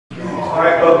All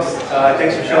right, folks,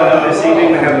 thanks for showing up this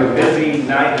evening. We have a busy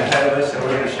night ahead of us, and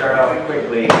we're going to start off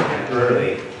quickly and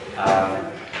early.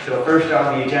 So first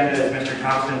on the agenda is Mr.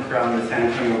 Thompson from the San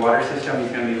Antonio Water System.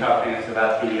 He's going to be talking to us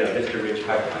about the Vista Ridge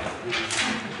pipeline.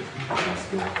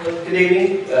 Good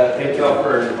evening. Thank you all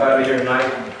for inviting me here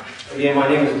tonight. Again, my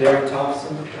name is Derek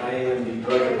Thompson. I am the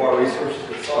Director of Water Resources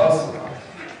at SAWS.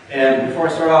 And before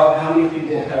I start off, how many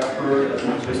people have heard of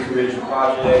the Vista Ridge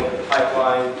project, the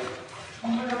pipeline?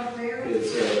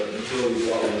 It's a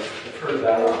utility water. I've heard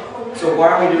about it. So why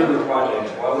are we doing the project?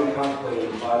 Why are we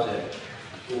contemplating the project?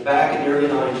 Well, back in the early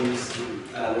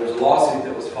 90s, there was a lawsuit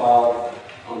that was filed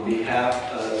on behalf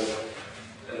of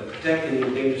protecting the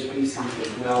endangered species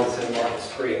of canal and San Marcos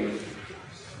Spring.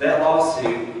 That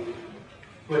lawsuit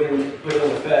put in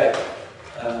effect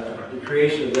the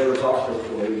creation of the Rivers Aquifer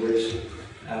Authority, which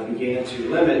began to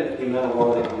limit the amount of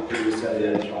water that can be produced out of the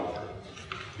Edge Aquifer.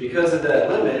 Because of that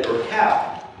limit or cap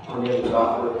on the Edge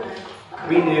Aquifer,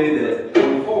 we knew that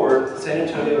going forward, San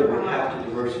Antonio would have to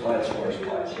diversify its water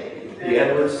supply. The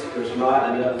Edwards, there are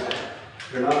not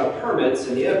enough permits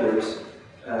in the Edwards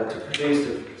to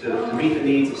produce to meet the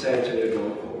needs of San Antonio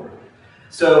going forward.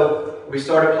 So we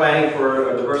started planning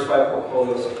for a diversified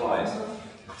portfolio of supplies.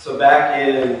 So back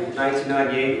in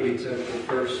 1998, we took the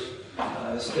first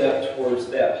step towards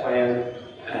that plan,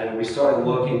 and we started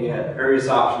looking at various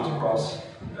options across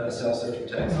South Central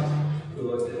Texas. We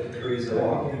looked at the Carrizo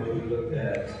Aquifer, we looked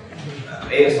at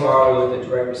ASR, we looked at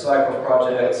direct recycle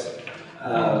projects,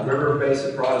 river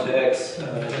basin projects,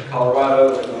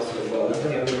 Colorado, and also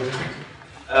County.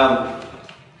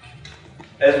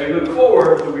 As we moved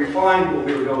forward, we refined what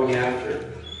we were going after.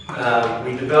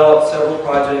 We developed several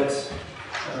projects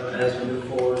as we moved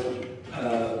forward.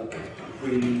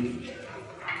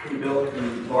 We built the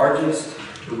largest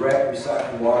direct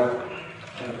recycled water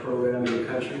program in the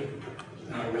country,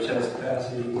 which has a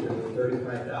capacity of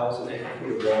 35,000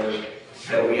 acre-feet of water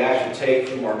that we actually take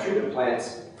from our treatment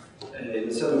plants in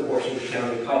the southern portion of the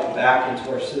county, pipe back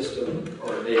into our system,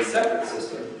 or a separate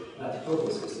system, not the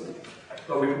total system.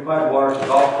 But we provide water to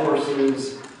golf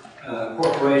courses,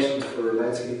 corporations for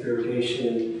landscape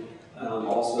irrigation,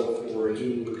 also for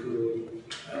heating and cooling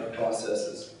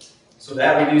processes. So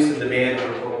that reduced the demand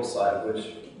on the local side, which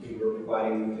we were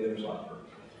providing with the Edwards Aquifer.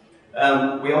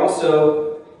 We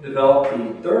also developed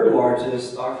the third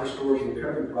largest aquifer storage and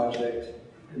recovery project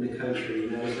in the country,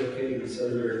 and that is located in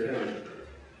southern Marion County.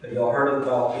 Have y'all heard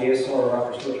about the ASR, or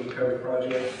Aquifer Storage and Recovery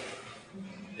Project?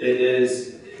 It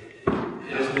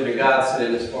has been a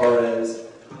godsend as far as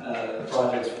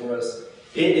projects for us.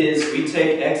 We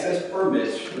take excess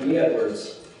permits from the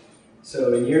Edwards.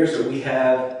 So in years that we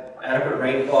have adequate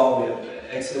rainfall, we have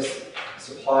excess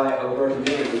supply over our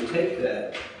demand, we take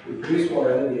that, we produce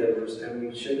water out of the Edwards, and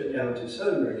we ship it down to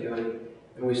southern Marion County,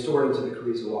 and we store it into the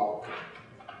Carrizo Aquifer.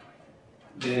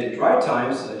 Then at dry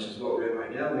times, such as what we're in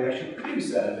right now, we actually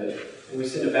produce out of it, and we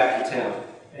send it back to town.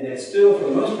 And it still, for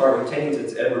the most part, retains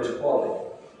its Edwards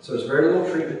quality. So there's very little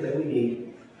treatment that we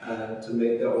need to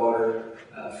make that water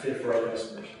fit for our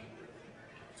customers.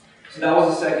 So that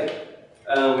was the second.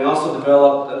 We also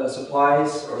developed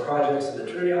supplies or projects in the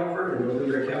Trinity Aquifer in northern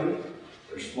Marion County.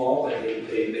 They're small, but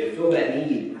they fill that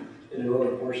need in the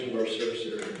northern portion of our service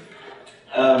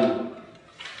area.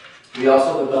 We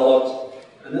also developed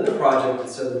another project in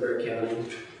southern Marion County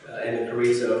in the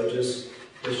Carrizo,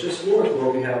 it's just north of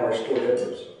where we have our stored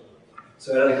Edwards.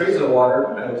 So out of the Carrizo water,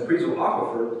 out of the Carrizo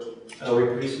Aquifer, we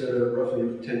produce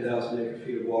roughly 10,000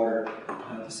 acre-feet of water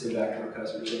to send back to our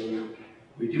customers. And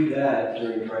we do that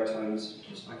during dry times,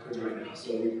 just like we're right now.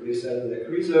 So we produce out of the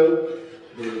Carrizo,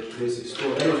 we're producing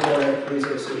stored Edwards water out of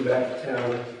Carrizo, sending back to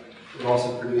town. We're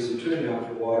also producing Trinity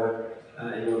Aquifer water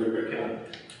in northern Marion County.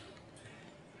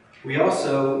 We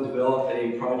also developed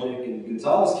a project in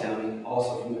Gonzales County,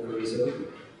 also from the Carrizo,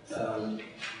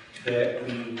 that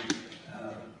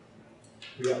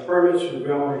we got permits from the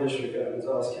groundwater district out of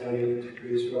Gonzales County to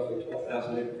produce roughly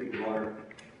 12,000 acre-feet of water.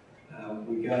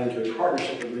 We got into a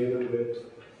partnership agreement with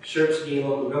Schertzky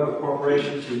Local Government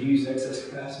Corporation to use excess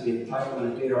capacity in the pipeline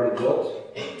that they'd already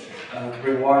built to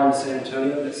bring water into San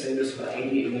Antonio. That saved us about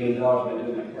 $88 million by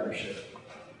doing that partnership.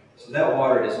 So that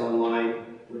water is online.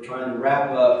 We're trying to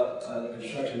wrap up the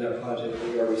construction of that project that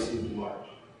we already received in March.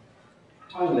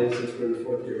 Timely, since we're in the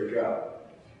fourth year of drought.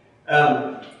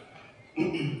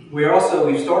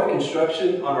 We've started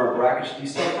construction on our brackish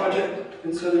desal project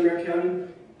in southern Marion County.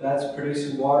 That's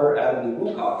producing water out of the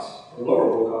Wilcox, or lower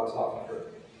Wilcox Aquifer.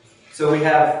 So we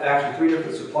have actually 3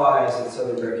 different supplies in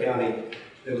southern Marion County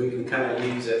that we can kind of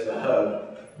use as a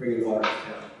hub, bringing water to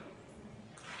town.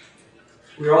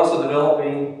 We're also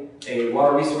developing a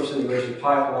water resource integration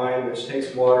pipeline which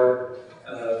takes water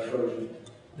from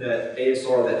that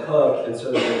ASR, that hub in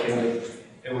Southern County,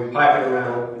 and we pipe it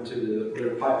around we're going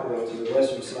to pipe it around to the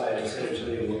western side of San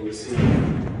Antonio, where we see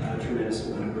a tremendous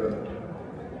amount of growth.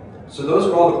 So those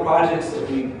are all the projects that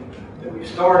we've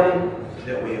started,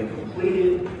 that we have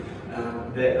completed,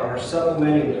 that are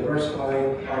supplementing and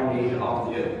diversifying our need off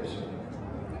the others.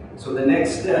 So the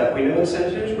next step, we know that San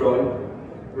Antonio is growing.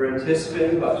 We're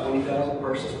anticipating about 20,000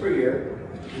 persons per year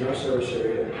in our service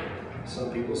area.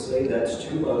 Some people say that's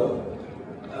too low,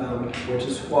 which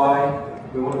is why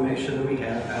we want to make sure that we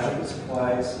have adequate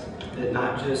supplies that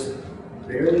not just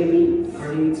barely meet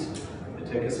our needs,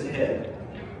 but take us ahead.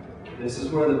 This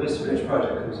is where the Vista Ridge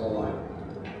project comes online.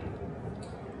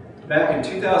 Back in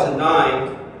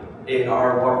 2009, in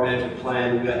our water management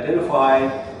plan, we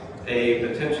identified a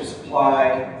potential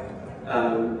supply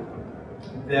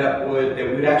that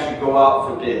would actually go out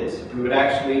for bids. We would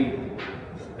actually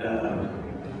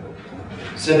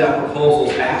send out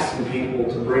proposals asking people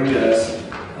to bring us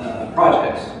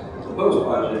proposed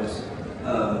projects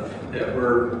that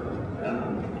were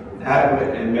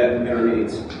adequate and met our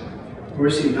needs. We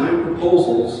received 9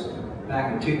 proposals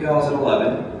back in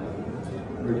 2011.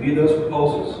 We reviewed those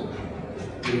proposals.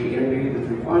 We interviewed the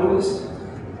 3 finalists,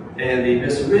 and the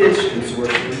Vista Ridge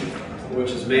Consortium,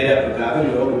 which is made up of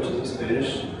Avenue, which is a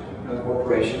Spanish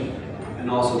corporation, and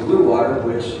also Blue Water,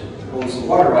 which owns the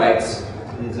water rights,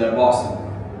 is at Boston.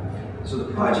 So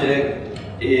the project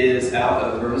is out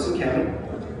of Burleson County.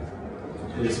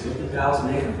 It is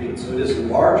 50,000 acre-feet, so it is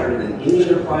larger than any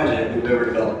other project we've ever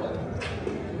developed.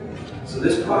 So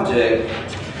this project,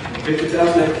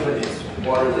 50,000 acre-feet, is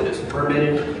water that is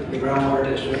permitted in the groundwater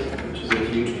district, which is a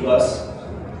huge plus.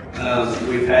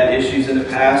 We've had issues in the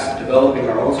past developing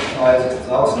our own supplies in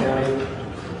Gonzales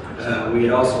County. We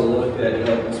had also looked at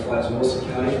developing supplies in Wilson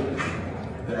County.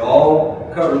 They're all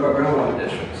covered by groundwater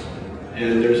districts,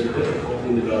 and there's a difficulty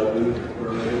in developing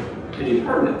or getting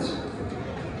permits.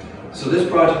 So this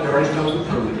project already comes with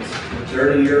permits,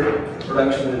 30-year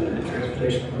production and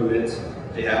transportation permits.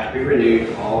 They have to be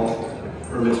renewed. All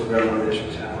permits for groundwater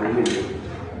districts have to be renewed.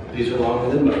 These are longer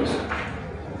than most.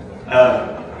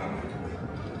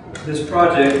 This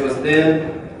project was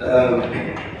then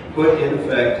put in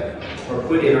effect, or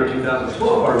put in our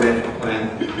 2012 water management plan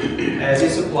as a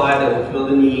supply that will fill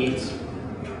the needs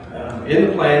in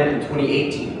the plan in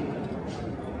 2018.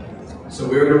 So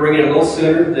we were going to bring it a little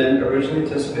sooner than originally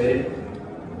anticipated.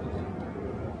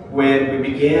 When we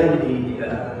began the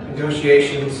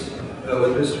negotiations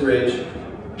with Vista Ridge,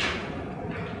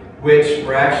 which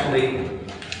were actually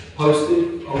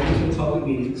posted, open to public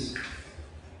meetings.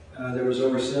 There was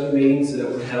over 7 meetings that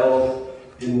were held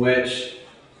in which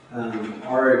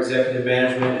our executive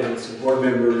management and some board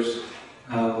members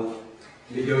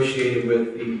negotiated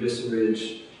with the Vista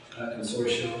Ridge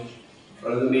Consortium in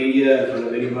front of the media, in front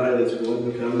of anybody that's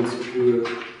willing to come and sit through a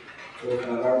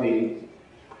 4-5-hour meeting.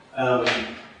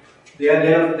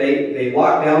 They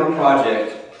locked down the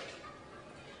project.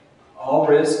 All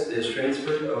risk is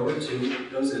transferred over to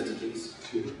those entities.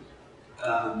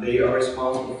 They are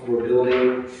responsible for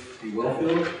building the well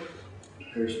field.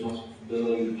 They're responsible for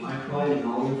building the pipeline and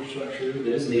all the infrastructure that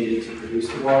is needed to produce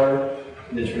the water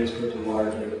and then transport the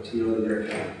water to Northern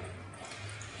Marietta.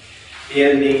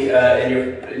 In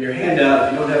your handout,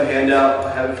 if you don't have a handout,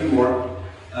 I have a few more.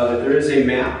 But there is a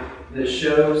map that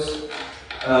shows.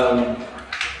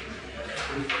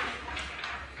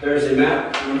 There's a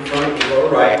map in the front, the lower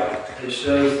right. It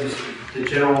shows the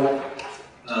general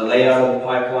layout of the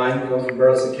pipeline going from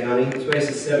Burleson County. It's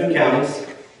basically 7 counties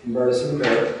in Burleson and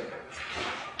Barrett.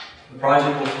 The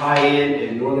project will tie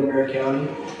in Northern Marietta County,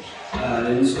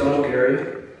 in the Stone Oak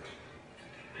area.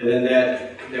 And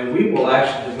then we will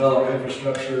actually develop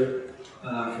infrastructure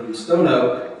from Stone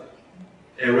Oak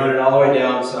and run it all the way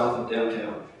down south of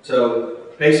downtown. So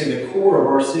basically the core of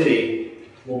our city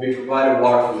will be provided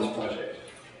water from this project.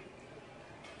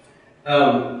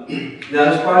 Now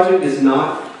this project is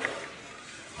not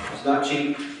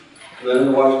cheap. None of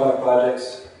the water supply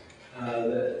projects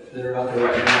that are out there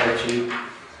right now are cheap.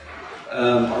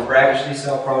 Our Brackish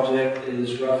Desal project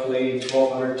is roughly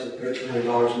 $1,200 to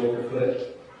 $1,300 an acre foot,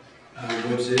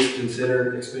 which is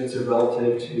considered expensive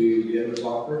relative to the Edwards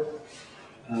Aquifer.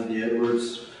 The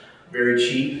Edwards, very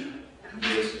cheap.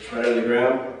 It's right on the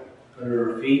ground,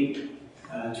 under our feet.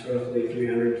 It's roughly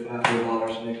 $300 to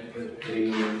 $500 an acre foot,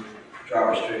 depending on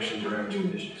drought restrictions or average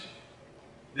conditions.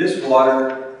 This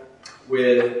water,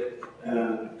 with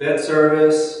debt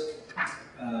service,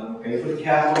 pay for the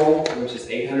capital, which is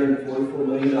 $844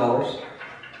 million.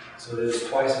 So it is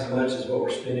twice as much as what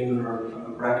we're spending on our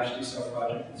Brackish Desal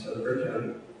project in Southern Marietta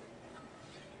County.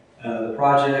 The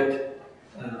project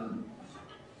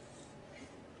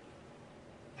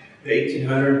the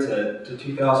 $1,800 to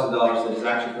 $2,000 that is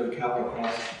actually for the capital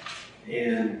cost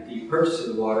and the purchase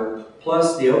of the water,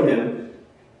 plus the O&M,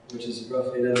 which is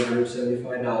roughly another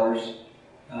 $175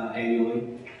 annually,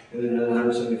 and then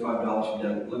another $175 for the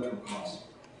electrical costs.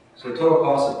 So the total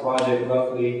cost of the project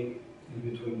roughly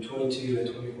between $2,200 and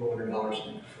 $2,400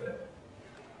 an acre foot.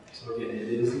 So again, it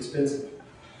is expensive,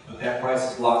 but that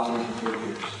price is locked in for 4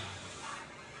 years.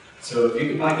 So if you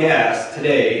can buy gas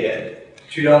today at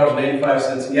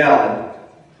 $2.85 a gallon,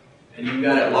 and you've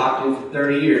got it locked in for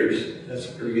 30 years, that's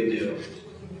a pretty good deal.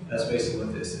 That's basically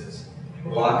what this is.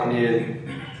 We're locking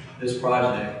in this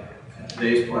project at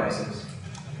today's prices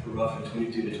for roughly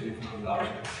 $2,200 to $2,400 an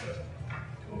acre foot.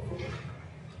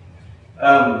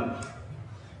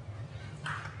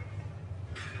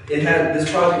 This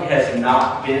project has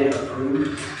not been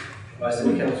approved by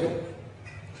City Council.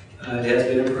 It has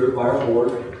been approved by our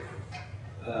board.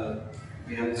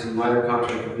 We had some minor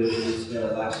contract provisions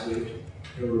last week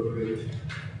that were approved.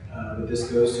 But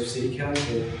this goes to City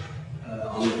Council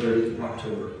on the 30th of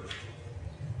October.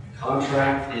 The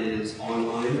contract is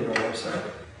online at our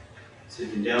website. So you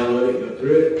can download it, go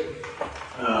through it.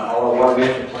 All our water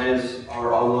management plans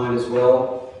are online as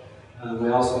well. We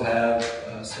also have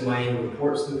semi-annual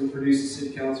reports that we produce to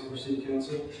City Council for City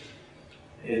Council.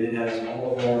 And it has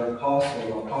all of our costs, all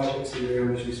of our projects in there,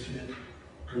 which we spend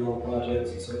on all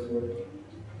projects and so forth.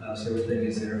 So everything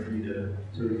is there for you to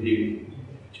review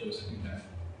if you chose to do that.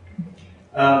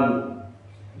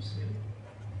 Let's see.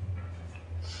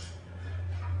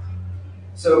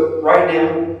 So right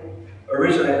now,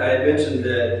 originally I had mentioned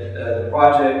that the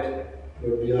project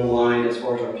would be online as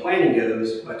far as our planning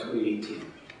goes by 2018.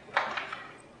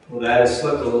 Well, that has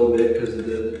slipped a little bit because of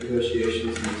the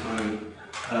negotiations and the timing.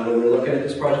 When we're looking at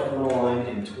this project coming online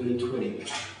in 2020.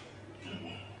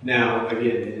 Now,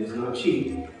 again, it is not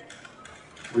cheap.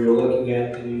 We are looking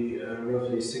at the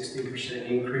roughly 60%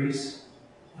 increase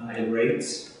in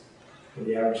rates for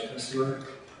the average customer,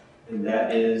 and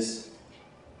that is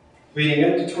leading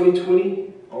up to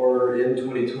 2020 or in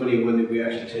 2020 when we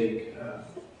actually take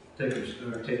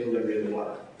delivery of the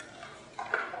water.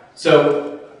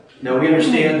 So now we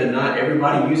understand that not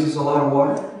everybody uses a lot of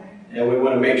water, and we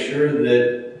want to make sure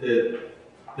that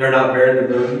they're not bearing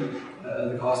the burden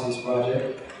of the cost of this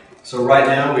project. So right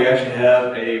now we actually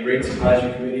have a rates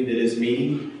advisory committee that is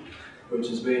meeting, which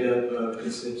is made up of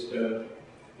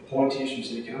appointees from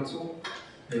City Council.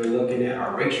 They're looking at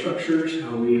our rate structures,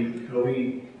 how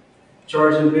we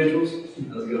charge individuals.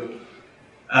 How's it going?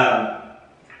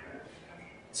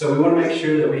 So we want to make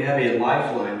sure that we have a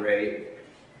lifeline rate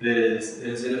that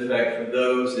is in effect for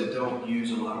those that don't use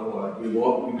a lot of water. We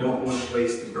don't want to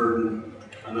place the burden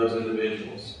on those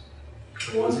individuals.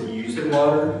 The ones that use the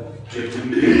water should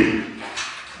be the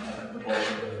bulk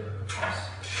of the cost.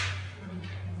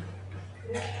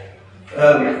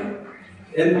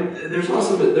 And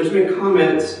there's been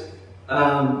comments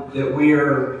that we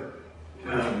are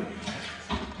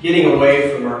getting away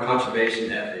from our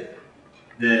conservation ethic.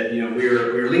 That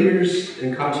we're leaders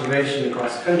in conservation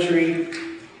across the country.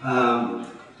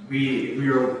 We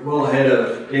are well ahead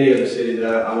of any other city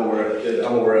that I'm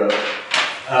aware of.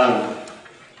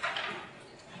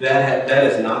 That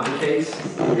is not the case.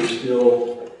 We're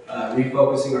still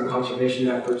refocusing our conservation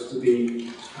efforts to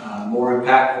be more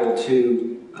impactful to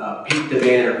peak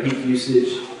demand or peak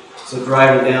usage. So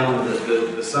driving down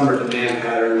the summer demand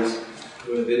patterns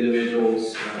with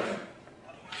individuals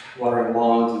watering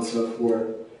lawns and so forth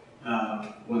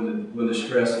when the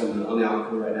stress on the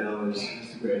aquifer right now is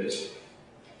the greatest.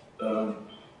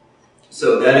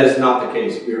 So that is not the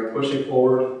case. We are pushing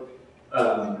forward.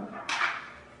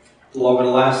 Over the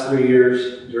last 3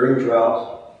 years, during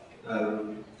drought,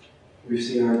 we've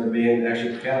seen our demand,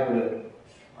 actually per capita,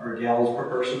 our gallons per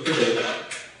person per day,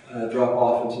 drop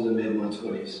off into the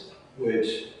mid-120s,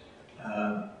 which,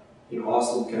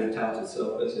 Austin kind of touts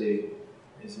itself as a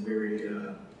very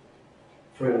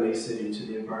friendly city to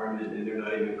the environment, and they're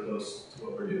not even close to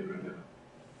what we're doing right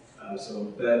now.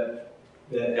 So that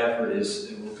effort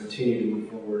will continue to move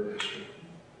forward next year.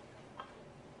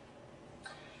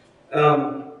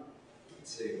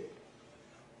 Let's see.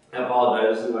 I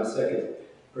apologize. This is my second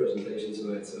presentation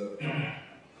tonight, so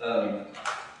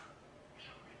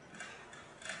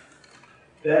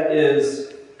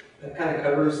that kind of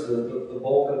covers the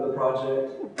bulk of the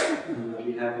project. I'd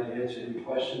be happy to answer any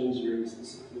questions or any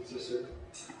specifics. Yes, sir.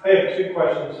 I have two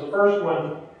questions. The first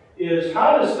one is,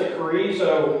 how does the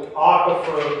Carrizo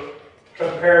aquifer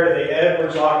compare to the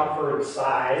Edwards aquifer in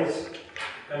size?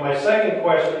 And my second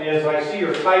question is, I see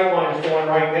your pipelines going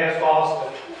right past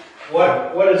Austin.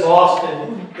 What is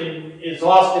Austin? Is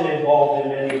Austin involved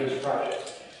in any of this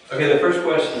project? Okay, the first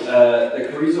question, the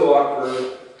Carrizo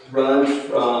Aquifer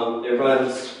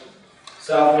runs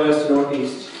southwest to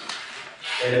northeast,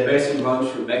 and it basically runs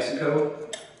from Mexico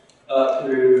up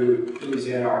through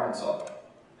Louisiana, Arkansas.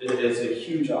 It's a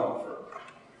huge aquifer.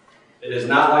 It is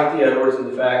not like the Edwards in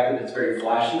the fact that it's very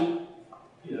flashy.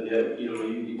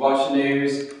 You watch the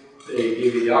news, they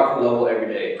give you the aquifer level every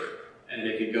day. And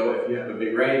it could go, if you have a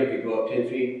big rain, it could go up 10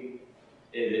 feet.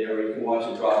 Or you can watch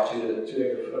it drop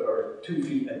 2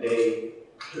 feet a day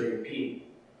during peak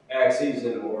ag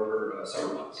season or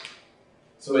summer months.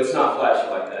 So it's not flashy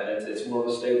like that. It's more of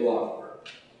a stable aquifer.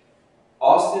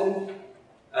 Austin,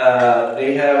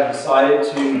 they have decided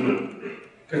to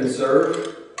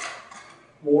conserve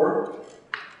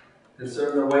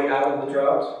their way out of the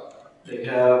drought. They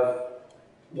have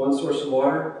one source of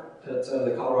water, that's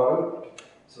the Colorado.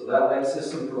 So that lake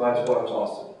system provides water to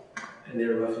Austin, and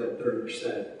they're roughly at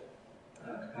 30%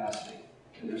 capacity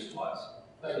in their supplies.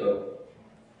 So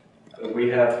we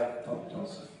have,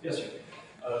 yes sir.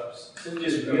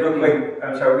 Just real quick,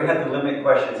 I'm sorry, we have to limit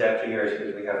questions after yours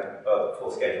because we have a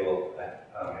full schedule. And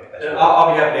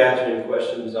I'll be happy to answer any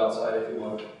questions outside if you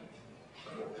want.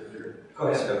 Go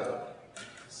ahead, Scott.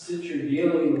 Since you're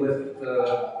dealing with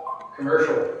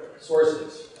commercial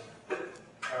sources,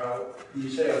 can you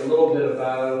say a little bit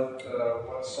about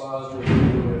what SAWS will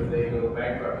do if they go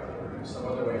bankrupt or some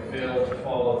other way fail to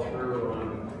follow through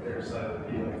on their side of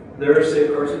the deal? There are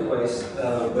safeguards in place,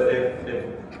 but if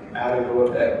out of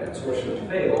what that consortium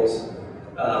fails,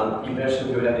 eventually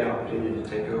we would have the opportunity to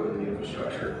take over the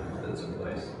infrastructure that's in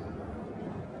place.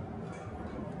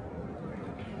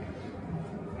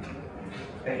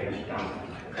 Thank you, Mr. Johnson.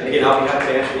 And again, I'll be happy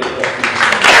to answer any questions.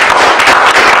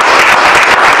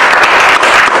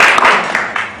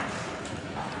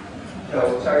 So,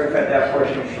 sorry to cut that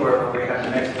portion short, but we have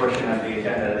the next portion of the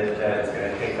agenda that is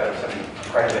going to take up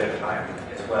quite a bit of time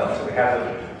as well. So we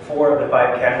have 4 of the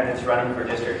 5 candidates running for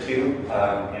District 2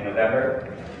 in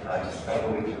November, just a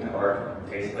couple weeks or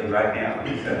basically right now.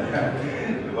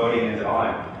 The voting is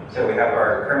on. So we have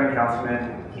our current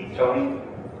councilman, Keith Tony,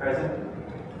 present,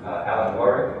 Alan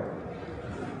Warwick,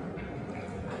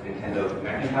 Nintendo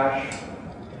McIntosh,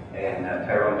 and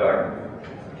Tyrone Darden.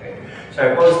 Okay. So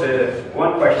I posed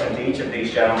one question to each of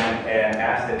these gentlemen and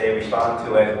asked that they respond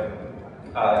to it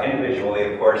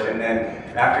individually, of course, and then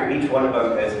after each one of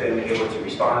them has been able to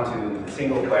respond to the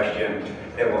single question,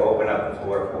 then we'll open up the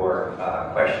floor for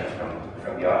questions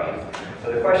from the audience.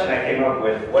 So the question I came up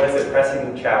with, what is the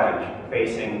pressing challenge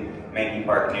facing Mahncke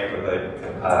Park Neighborhood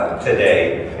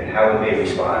today, and how would they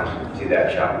respond to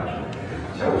that challenge?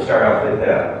 So we'll start off with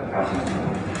Councilman.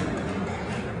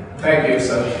 Thank you. It's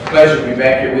a pleasure to be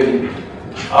back here with you.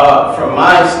 From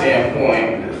my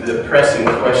standpoint, the pressing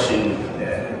question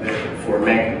for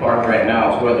Mahncke Park right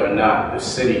now is whether or not the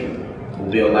city will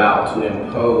be allowed to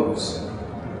impose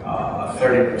a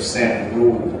 30%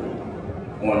 rule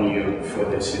on you for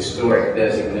this historic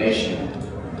designation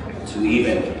to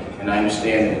even, and I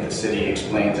understand that the city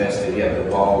explains as to get the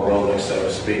ball rolling, so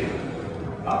to speak.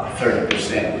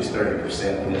 30% is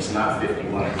 30%, and it's not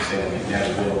 51%, and that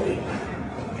will be.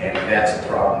 And that's a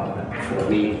problem for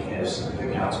me as the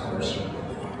council person.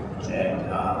 And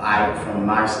from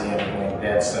my standpoint,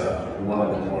 that's one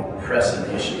of the more pressing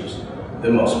issues, the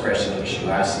most pressing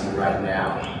issue I see right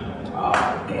now.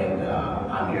 And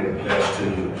I'm here to pledge to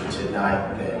you tonight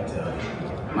that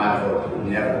my vote will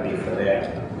never be for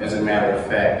that. As a matter of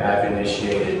fact, I've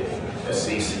initiated a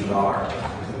CCR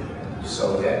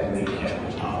so that we can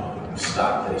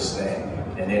stop this thing.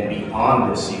 And then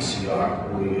beyond the CCR,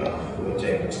 we'll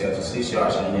take the steps. The CCR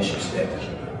is an initial step,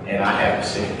 and I have the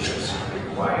signatures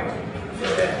required for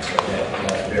that, so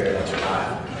that's very much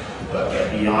alive. But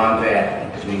beyond that,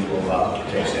 we will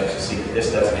take steps to see that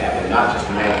this doesn't happen, not just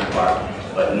in Mahncke Park,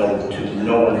 but to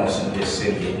no one else in this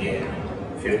city again.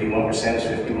 51% is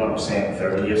 51%,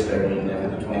 30 is 30, and never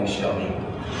the twain shall meet.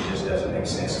 It just doesn't make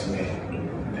sense to me.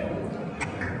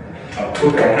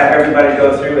 Okay, have everybody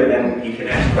go through and then you can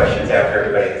ask questions after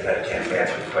everybody has had a chance to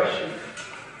answer the question.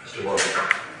 Mr. Warwick.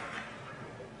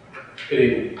 Good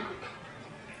evening.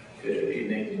 Good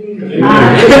evening. Good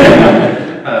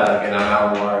Again, I'm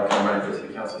Alan Warwick. I'm running for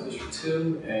City Council District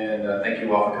 2, and thank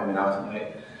you all for coming out tonight.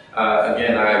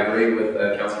 Again, I agree with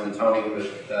Councilman Tony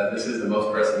that this is the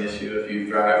most pressing issue. If you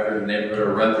drive through the neighborhood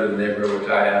or run through the neighborhood, which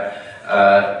I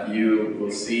have, you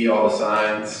will see all the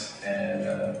signs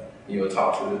and you will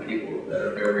talk to the people that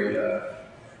are very,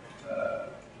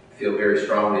 feel very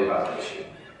strongly about the issue.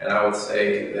 And I would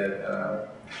say that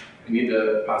we need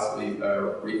to possibly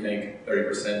rethink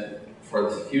 30% for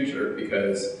the future,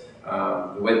 because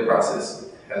the way the process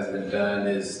has been done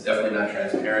is definitely not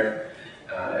transparent.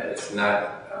 It's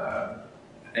not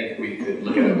I think we could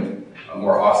look at a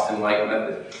more Austin-like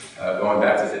method, going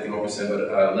back to 51%,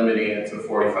 but limiting it to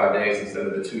 45 days instead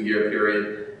of the 2-year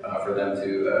period for them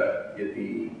to get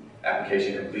the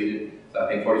application completed. So I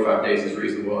think 45 days is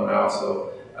reasonable, and I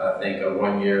also think a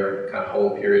 1-year kind of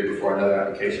hold period before another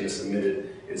application is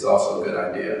submitted is also a good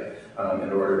idea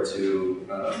in order to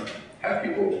have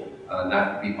people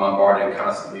not be bombarded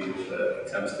constantly with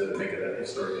attempts to make it a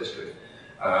historic district.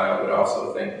 I would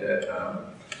also think that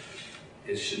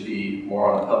it should be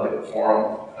more on a public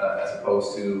forum as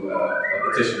opposed to a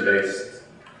petition-based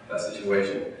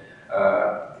situation.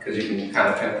 Because you can kind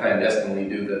of clandestinely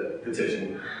do the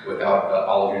petition without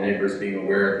all of your neighbors being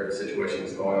aware that the situation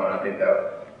is going on. I think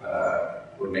that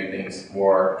would make things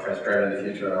more transparent in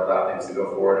the future and allow things to go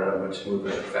forward in a much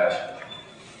smoother fashion.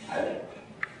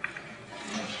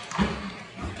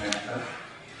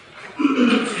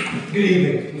 Good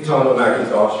evening, I'm Tom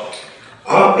McIntosh.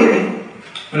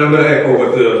 And I'm going to echo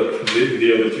what the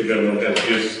other two gentlemen have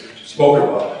just spoken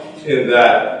about, in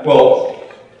that, well,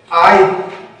 I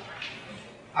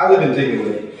live in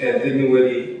Dinwiddie, and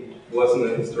Dinwiddie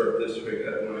wasn't a historic district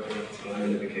at one point in time,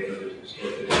 and it became a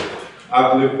historic district.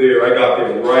 I've lived there, I got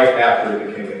there right after it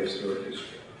became a historic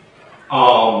district.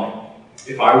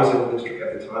 If I was in the district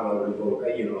at the time, I would vote, I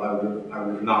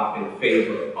would not in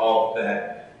favor of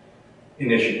that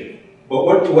initiative. But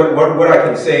what I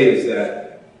can say is that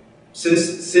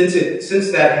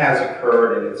since that has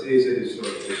occurred and it is a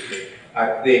historic district,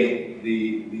 I think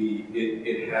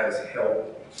it has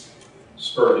helped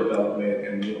spur development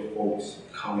and more folks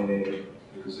coming in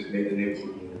because it made the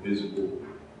neighborhood more visible,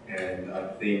 and I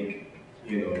think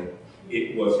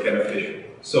it was beneficial.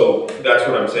 So that's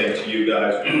what I'm saying to you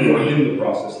guys who are in the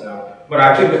process now. But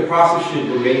I think the process should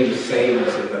remain the same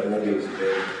as it has always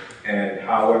been. And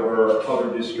however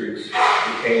other districts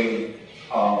became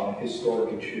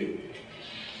historic, it should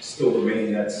still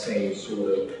remain that same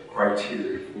sort of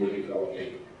criteria for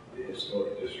developing the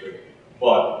historic district.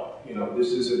 But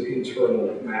this is an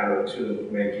internal matter to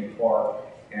Mahncke Park,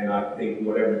 and I think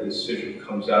whatever decision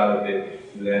comes out of it,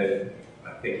 then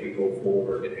I think we go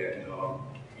forward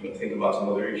and think about some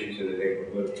other issues in the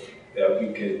neighborhood that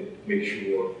we can make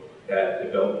sure that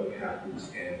development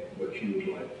happens and what you would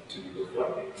like to be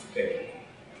reflected. Thank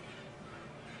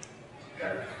you.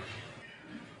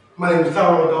 My name is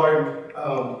Tyrone Darden,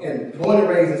 and born and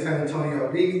raised in San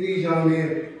Antonio. These young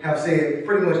men have said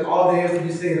pretty much all there is to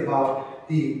be said about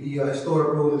the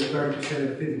historic rule of the 30% and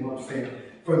the 51%.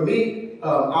 For me,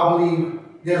 I believe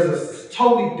there's a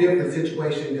totally different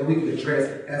situation that we can address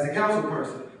as a council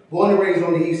person. Born and raised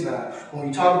on the east side. When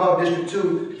we talk about District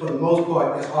 2, for the most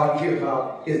part, that's all you hear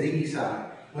about is the east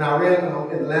side. When I ran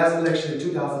in the last election in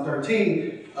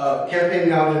 2013,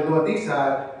 campaigning out in the northeast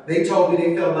side, they told me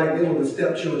they felt like they were the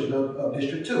stepchildren of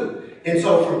District 2. And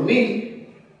so for me,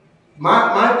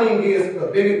 my thing is, the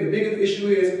biggest issue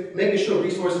is making sure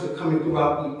resources are coming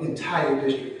throughout the entire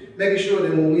district. Making sure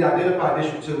that when we identify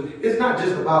District 2, it's not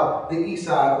just about the east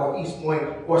side or East Point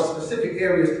or specific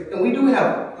areas, and we do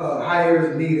have high areas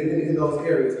of need in those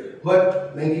areas,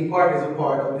 but Mahncke Park is a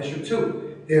part of District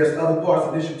 2. There's other parts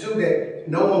of District 2 that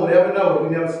no one would ever know if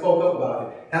we never spoke up about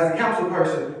it. As a council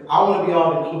person, I want to be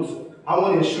all inclusive. I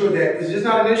want to ensure that it's just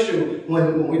not an issue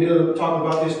when we're talking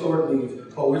about the historic needs,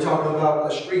 or we're talking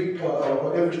about a street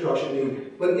or infrastructure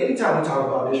need. But anytime we talk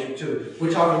about District 2,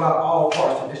 we're talking about all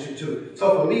parts of District 2.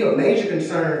 So for me, a major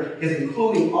concern is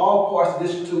including all parts of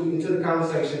District 2 into the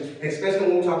conversation, especially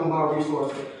when we're talking about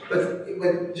resources.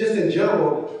 But just in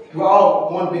general, we're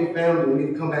all one big family. We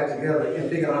need to come back together and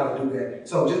figure out how to do that.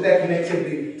 So just that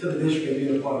connectivity to the district and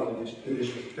being a part of the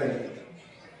district. Thank you.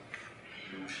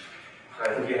 I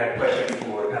think you had a question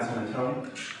for Councilman Tony.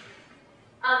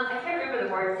 I can't remember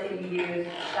the words that you used,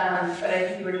 but I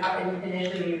think you were talking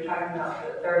initially. You were talking about the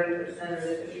 30% or the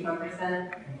 51%.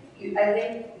 I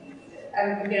think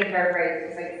I'm going to paraphrase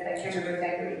because, like I said, I can't remember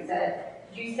exactly what you said.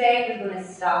 Did you say you're going to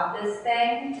stop this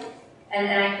thing? And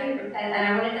I couldn't, and I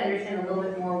wanted to understand a little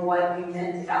bit more what you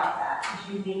meant about that.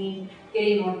 Did you mean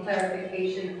getting more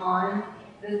clarification on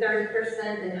the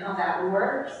 30% and how that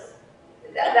works?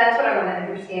 That's what I want to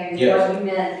understand, Yes. What you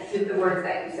meant with the words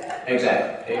that you said.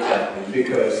 Exactly,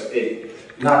 because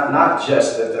not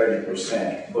just the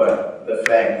 30%, but the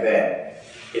fact that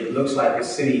it looks like the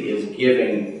city is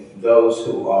giving those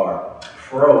who are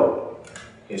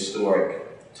pro-historic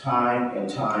time and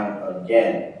time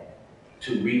again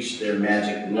to reach their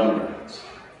magic number.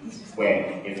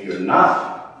 When if you're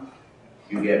not,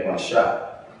 you get one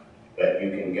shot. But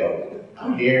you can go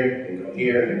here, you can go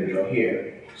here, you can go here.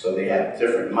 So they have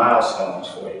different milestones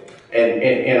for you.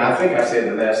 And I think I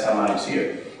said the last time I was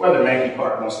here, whether Mahncke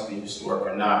Park wants to be historic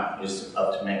or not is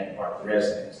up to Mahncke Park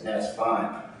residents, and that's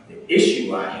fine. The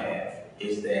issue I have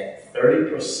is that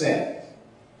 30%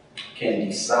 can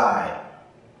decide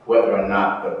whether or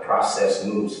not the process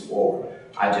moves forward.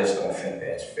 I just don't think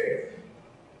that's fair.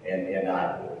 And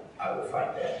I will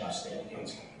fight that. I stand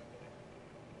against it.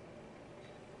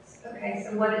 Okay,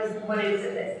 so what is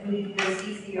it that the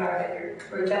CCR that you're,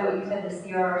 or is that what you said the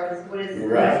CR is? What is,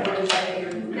 Right. what is that that you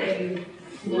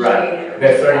Right. initiated?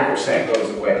 That 30%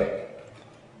 goes away.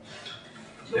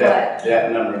 To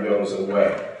That number goes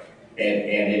away,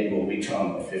 and it will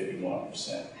become a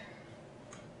 51%.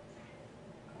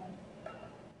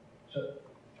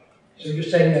 So you're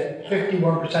saying that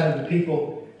 51% of the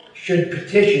people should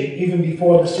petition even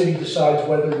before the city decides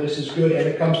whether this is good and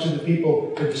it comes to the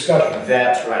people for discussion?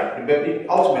 That's right. But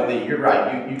ultimately, you're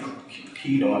right. You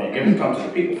keyed on it. It will come to the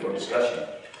people for discussion.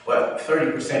 But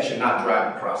 30% should not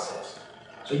drive the process.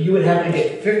 So you would have to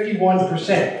get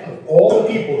 51% of all the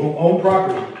people who own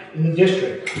property in the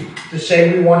district to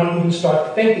say we want to even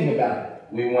start thinking about it.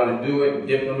 We want to do it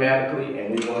diplomatically,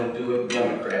 and we want to do it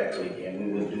democratically,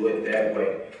 and we will do it that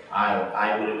way.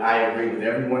 I agree with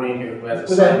everyone in here who has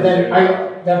a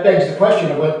Well, that begs the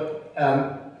question of what,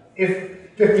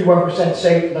 if 51%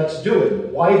 say let's do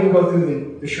it, why even go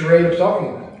through the charade of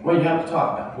talking about it? Well, you have to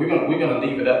talk about it. We're gonna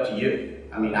leave it up to you.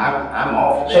 I mean, I'm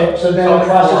all for that. So then the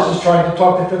process is trying to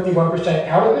talk the 51%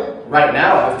 out of it? Right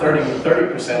now, the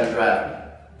 30% are driving.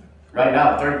 Right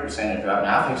now, 30% are driving.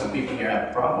 Now, I think some people here have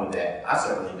a problem with that. I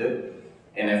certainly do.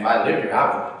 And if I lived here,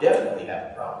 I would definitely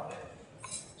have a problem with that.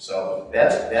 So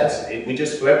that's it. We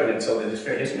just flipped it so that it's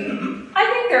fair history. I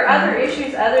think there are other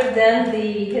issues other than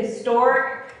the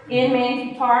historic in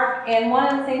Mahncke Park, and one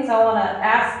of the things I want to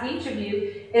ask each of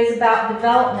you is about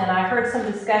development. I heard some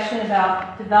discussion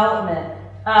about development.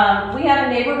 We have a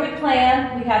neighborhood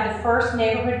plan. We have the first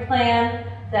neighborhood plan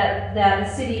that the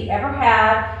city ever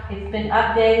had. It's been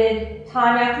updated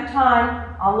time after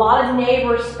time. A lot of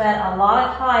neighbors spent a lot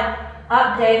of time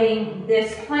updating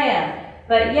this plan.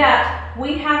 But yet,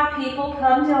 we have people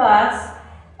come to us,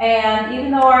 and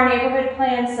even though our neighborhood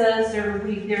plan says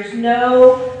there's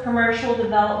no commercial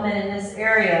development in this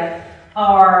area,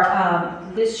 or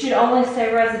this should only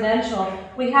stay residential,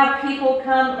 we have people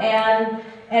come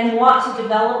and want to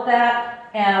develop that.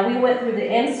 And we went through the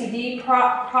NCD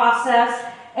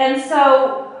process. And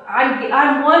so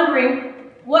I'm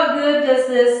wondering, what good does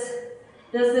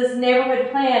this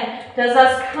neighborhood plan, does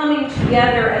us coming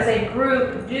together as a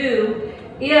group do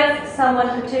if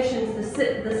someone petitions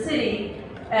the city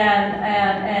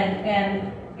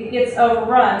and it gets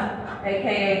overrun,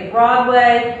 aka the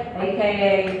Broadway,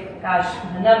 aka, gosh,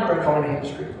 the number of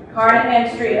Carnahan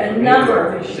Street, a number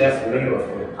of issues. That's legal.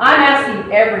 I'm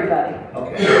asking everybody.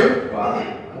 Okay.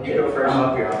 Wow. You go first. I'm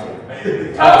up here. I'll take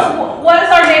it. Tell us, what is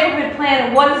our neighborhood plan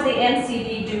and what does the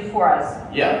NCD do for us?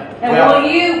 Yeah. And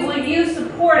will you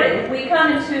support it? If we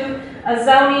come into a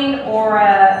zoning or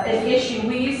an issue,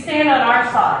 will you stand on our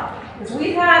side? Because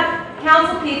we've had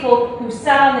council people who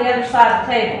sat on the other side of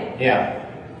the table. Yeah.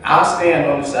 I'll stand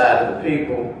on the side of the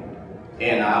people,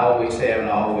 and I always have and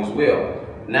I always will.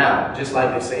 Now, just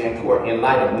like they say in court, in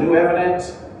light of new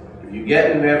evidence, if you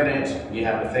get new evidence, you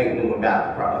have to think new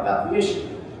about the issue.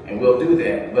 And we'll do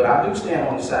that. But I do stand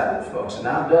on the side of the folks, and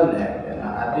I've done that, and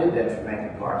I did that for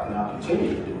Mahncke Park, and I'll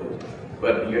continue to do it.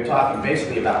 But you're talking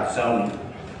basically about zoning.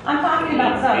 I'm talking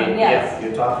about zoning, yes. Yeah,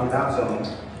 you're talking about zoning,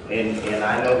 and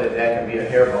I know that can be a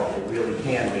hairball. It really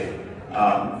can be.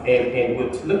 And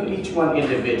we'll look at each one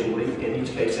individually, in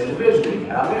each case individually.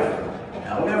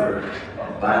 However,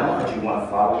 by and large, you want to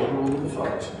follow the rules of the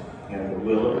folks and the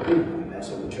will of the people, and that's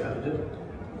what we try to do.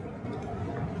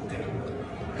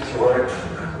 Mr. Ward.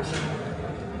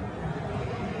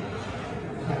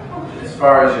 As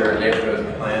far as your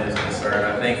neighborhood plan is concerned,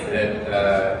 I think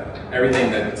that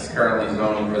everything that's currently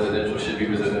zoned residential should be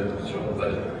residential,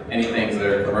 but any things that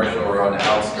are commercial or on the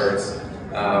outskirts,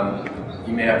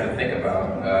 you may have to think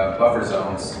about buffer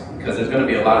zones, because there's going to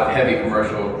be a lot of heavy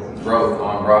commercial growth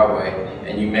on Broadway,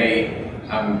 and you may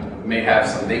have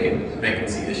some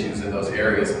vacancy issues in those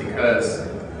areas because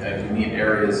you need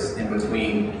areas in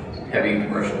between heavy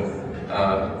commercial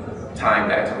tying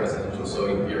back to residential.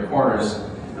 So your corners,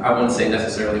 I wouldn't say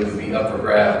necessarily would be up for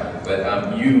grab,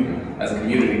 but you as a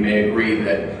community may agree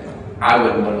that I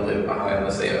wouldn't want to live behind,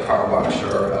 let's say, a car wash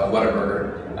or a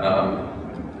Whataburger.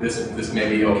 This may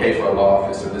be okay for a law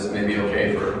office, or this may be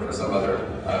okay for some other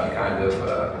kind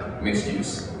of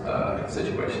mixed-use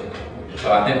situation.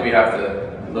 So I think we have to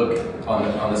look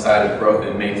on the side of growth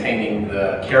and maintaining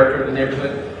the character of the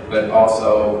neighborhood, but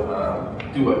also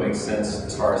do what makes sense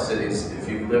as far as cities. If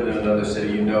you've lived in another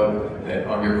city, you know that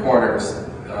on your corners,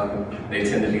 they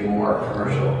tend to be more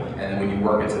commercial. And when you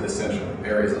work into the central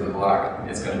areas of the block,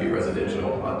 it's going to be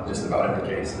residential on just about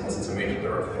every case, unless it's a major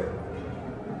thoroughfare.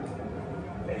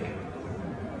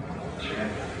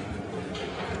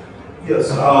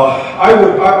 Yes, as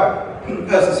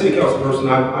a city council person,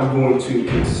 I'm going to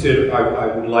consider, I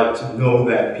would like to know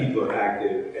that people are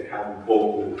active and have a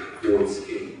vocal voice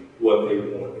in what they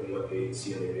want and what they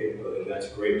see in their neighborhood, and that's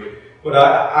great. But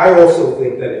I also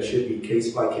think that it should be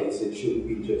case by case. It shouldn't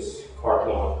be just carte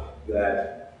blanche,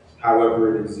 that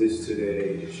however it exists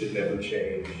today, it should never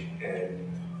change. And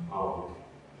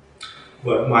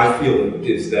but my feeling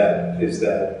is that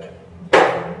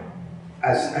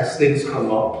as things come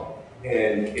up,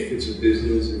 and if it's a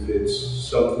business, if it's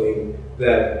something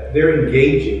that they're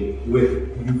engaging with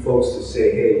you folks to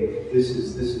say, hey, this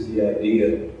is the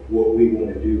idea, what we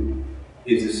want to do.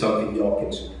 Is this something y'all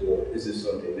can support? Is this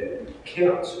something that you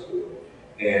cannot support?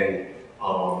 And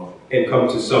come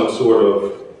to some sort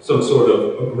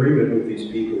of agreement with these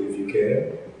people if you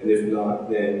can. And if not,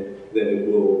 then it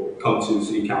will come to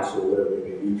city council or whatever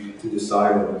it may be to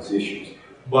decide on these issues.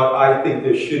 But I think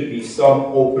there should be some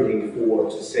opening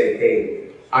to say,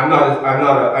 hey, I'm not an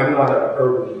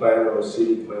urban planner or a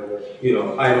city planner. You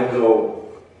know, I don't know.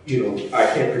 You know, I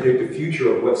can't predict the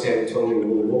future of what San Antonio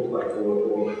will look like,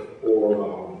 or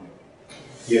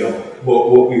you know.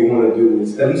 But what we want to do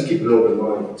is at least keep an open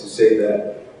mind to say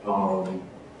that,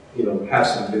 you know, have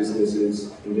some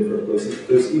businesses in different places.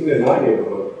 Because even in my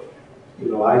neighborhood, you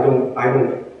know, I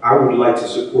would like to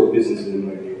support businesses in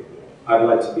my neighborhood. I'd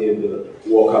like to be able to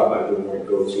walk out my door and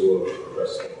go to a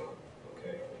restaurant,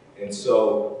 okay? And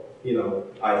so, you know,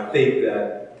 I think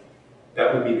that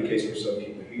would be the case for some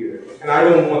people here. And I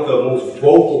don't want the most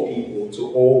vocal people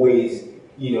to always,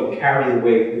 you know, carry the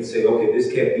weight and say, okay,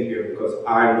 this can't be here because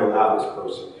I'm the loudest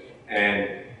person. And,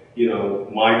 you know,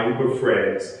 my group of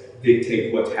friends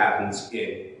dictate what happens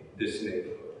in this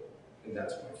neighborhood. And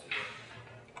that's my feeling.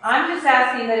 I'm just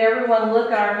asking that everyone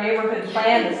look at our neighborhood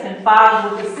plan that's been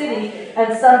filed with the city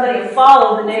and somebody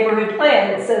follow the neighborhood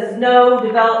plan. It says no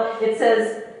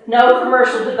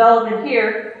commercial development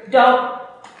here. Don't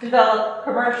develop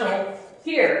commercial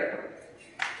here.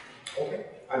 Okay.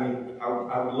 I mean,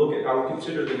 I would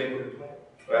consider the neighborhood plan,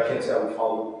 but I can't say I would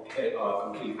follow it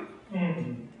completely.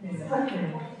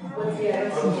 What's the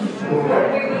answer?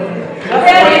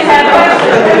 Okay, you have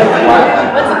questions.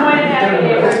 What's the point of having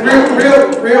it?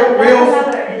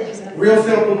 Real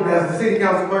simple. As the city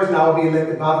council person, I will be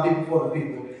elected by the people for the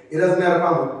people. It doesn't matter if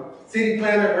I'm a city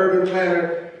planner, urban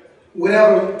planner,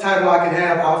 whatever title I can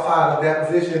have outside of that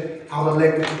position, I'm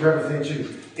elected to represent you.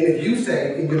 And if you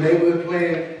say in your neighborhood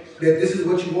plan that this is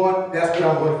what you want, that's what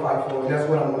I'm going to fight for, and that's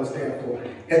what I'm going to stand for.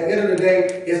 At the end of the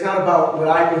day, it's not about what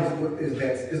I think is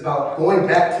best. It's about going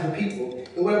back to the people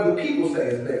and whatever the people say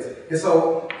is best. And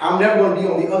so I'm never going to be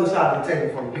on the other side of the table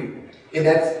from the people. And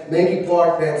that's Mahncke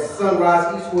Park, that's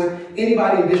Sunrise, Eastwood,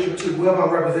 anybody in District 2, whoever I'm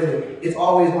representing, it's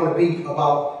always going to be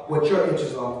about what your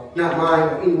interests are, not mine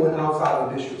or anyone outside of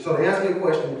the district. So to answer your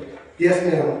question, yes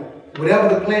ma'am, whatever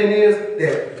the plan is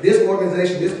that this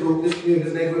organization, this group, this community,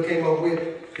 this neighborhood came up with,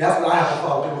 that's what I have to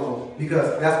follow through on,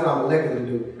 because that's what I'm elected to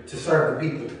do, to serve the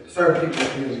people, to serve the people in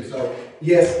the community. So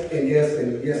yes and yes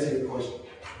and yes to your question.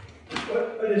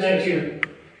 What is that here?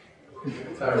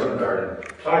 Tyrone Garden.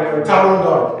 Tyrone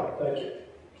Garden. Thank you.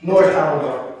 North Tyrone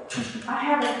Garden. I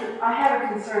have a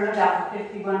concern about the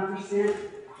 51%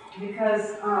 because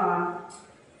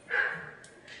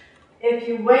if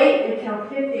you wait until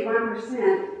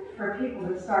 51% for people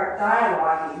to start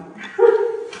dialoguing,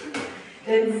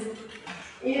 it's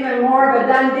even more of a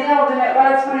done deal than it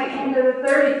was when it came to the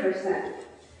 30%.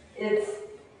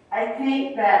 I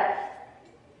think that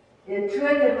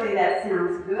intuitively that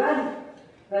sounds good,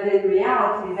 but in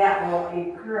reality that will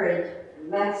encourage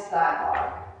less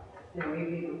dialogue than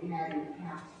we've even had in the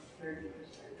past 30%.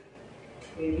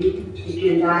 We need to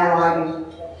begin dialoguing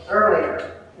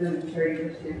earlier than the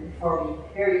 30% before we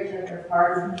tear each other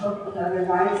apart and hope each other's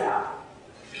eyes out.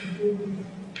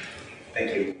 Thank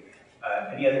you.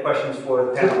 Any other questions for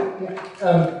the panel?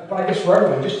 I guess for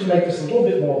everyone, just to make this a little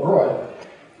bit more broad,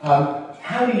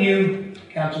 how do you,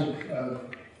 council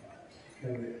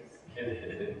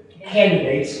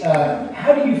candidates,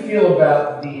 how do you feel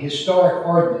about the historic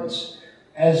ordinance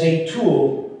as a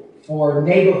tool for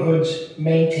neighborhoods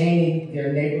maintaining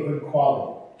their neighborhood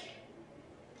quality?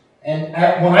 And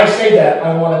when I say that,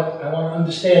 I want to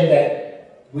understand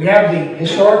that we have the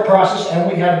historic process and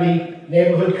we have the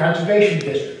neighborhood conservation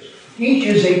districts. Each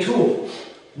is a tool.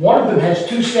 One of them has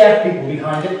 2 staff people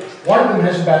behind it. One of them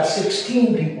has about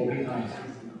 16 people behind it.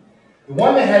 The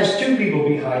one that has two people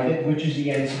behind it, which is the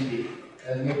NCD,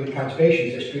 the Neighborhood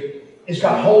Conservation District, it's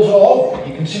got holes all over it.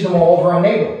 You can see them all over our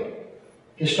neighborhood.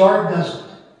 Historic doesn't.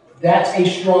 That's a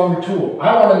stronger tool.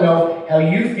 I want to know how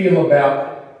you feel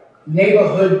about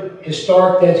neighborhood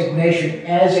historic designation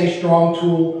as a strong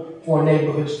tool for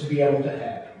neighborhoods to be able to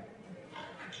have.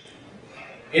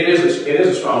 It is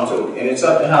a strong tool, and it's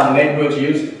up to how the neighborhoods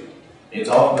use it. It's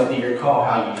ultimately your call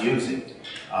how you use it.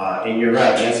 And you're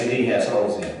right, the NCD has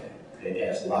holes in it. It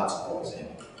has lots of holes in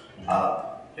it.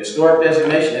 Historic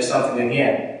designation is something,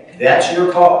 again, that's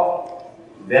your call.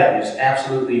 That is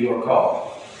absolutely your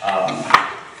call.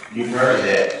 You've heard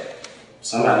that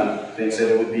somebody thinks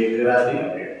that it would be a good idea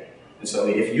up here. And so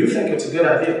if you think it's a good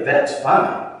idea, that's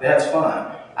fine. That's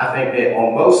fine. I think that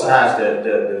on both sides,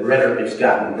 the rhetoric has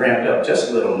gotten ramped up just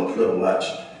a little much.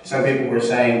 Some people were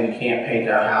saying we can't paint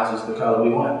our houses the color we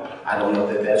want. I don't know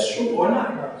that that's true or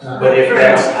not. But if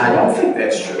that's, I don't think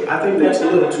that's true. I think that's a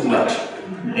little too much.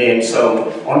 And so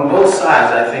on both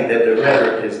sides, I think that the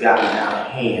rhetoric has gotten out of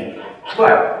hand.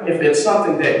 But if it's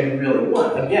something that you really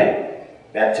want, again,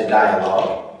 back to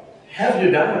dialogue, have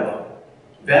your dialogue.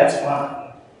 That's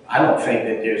fine. I don't think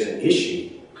that there's an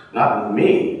issue, not with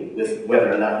me, with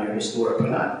whether or not you're historic or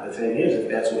not. The thing is,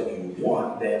 if that's what you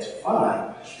want, that's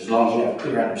fine, as long as you have a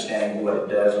clear understanding of what it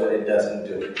does, what it doesn't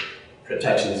do,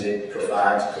 protections it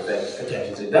provides,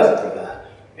 protections it doesn't provide,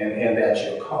 and that's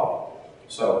your call.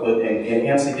 So, but in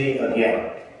NCD,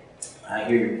 again, I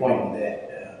hear your point on that.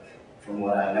 From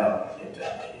what I know,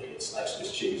 it's like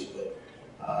Swiss cheese, but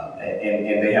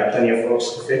and they have plenty of folks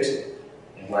to fix it.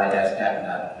 And why it hasn't happened,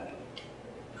 I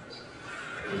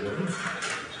don't know.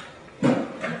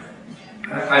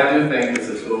 I do think it's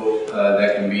a tool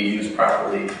that can be used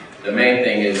properly. The main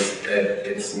thing is that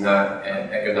it's not an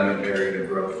economic barrier to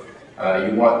growth.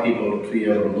 You want people to be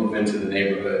able to move into the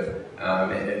neighborhood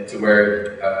to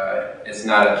where it's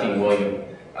not a King William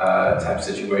type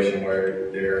situation where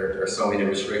there are so many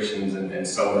restrictions and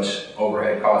so much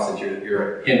overhead costs that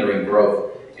you're hindering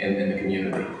growth in the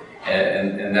community.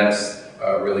 And that's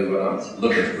really what I'm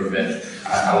looking to prevent.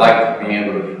 I like being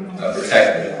able to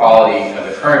protect the quality,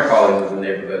 the current quality of the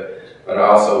neighborhood, but I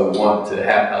also want to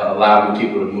have allow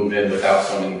people to move in without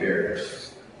so many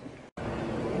barriers.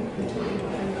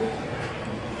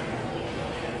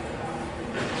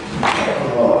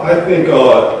 I think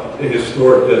the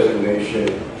historic designation,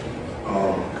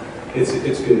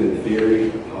 it's good in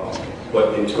theory,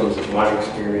 but in terms of my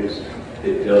experience,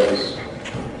 it does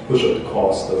push up the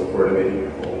cost of renovating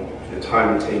your home. The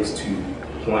time it takes to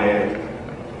plan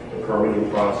the permitting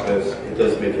process, it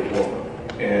does make it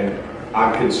longer. And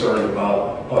I'm concerned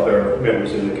about other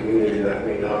members in the community that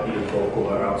may not be vocal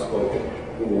or outspoken,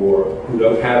 or who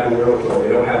don't have the wherewithal, they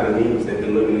don't have the means, they've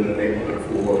been living in the neighborhood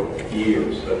for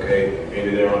years, okay?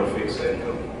 Maybe they're on a fixed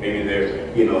income, maybe they're,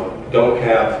 don't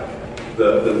have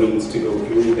the means to go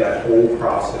through that whole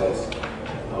process,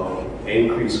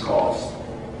 increased costs,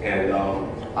 and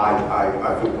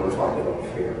I think we're going to find it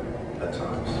unfair at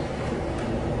times.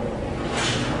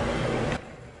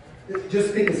 Just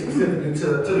speaking specifically to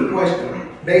the question,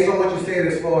 based on what you said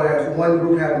as far as one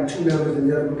group having 2 members and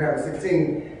the other group having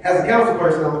 16, as a council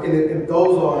person, if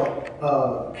those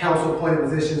are council appointed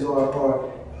positions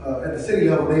or at the city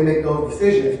level, they make those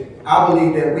decisions, I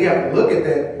believe that we have to look at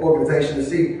that organization to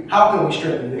see how can we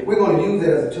strengthen it. We're going to use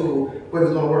that as a tool, whether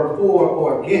it's going to work for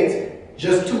or against.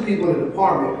 Just 2 people in the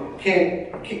department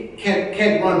can't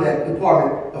run that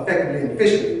department effectively and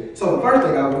efficiently. So the first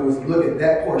thing I would do is look at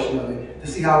that portion of it to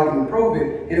see how we can improve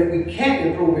it. And if we can't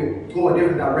improve it, go a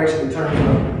different direction in terms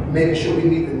of making sure we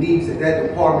meet the needs that that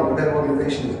department or that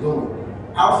organization is doing.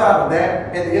 Outside of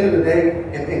that, at the end of the day,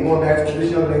 and going back to what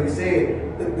this young lady said,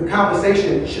 the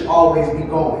conversation should always be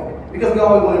going. Because we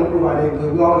always want to improve our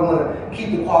neighborhood, we always want to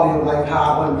keep the quality of life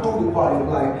high, want to improve the quality of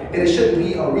life, and it shouldn't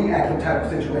be a reactive type of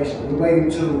situation. We're waiting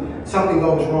till something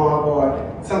goes wrong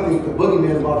or something, the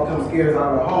boogeyman is about to come scare us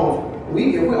out of our homes.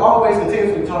 If we're always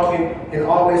continuously talking and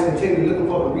always continually looking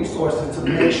for the resources to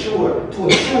make sure, to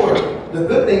ensure the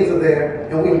good things are there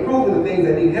and we improve the things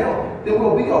that need help, then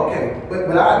we'll be okay.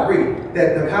 But I agree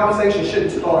that the conversation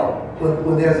shouldn't start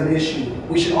when there's an issue.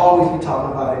 We should always be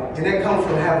talking about it. And that comes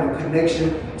from having a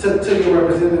connection to your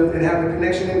representative and having a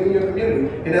connection in your community.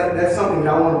 And that's something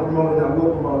that I want to promote and I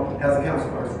will promote as a council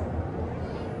person.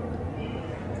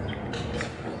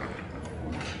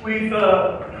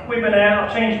 We've been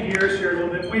out, changing gears here a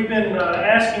little bit. We've been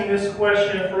asking this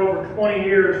question for over 20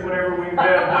 years whenever we've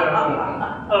had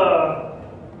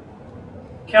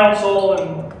council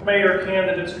and mayor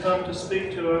candidates come to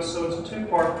speak to us. So it's a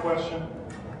 2-part question.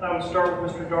 I would start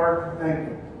with Mr. Darden. Thank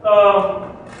you.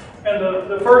 And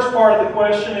the first part of the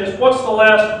question is, what's the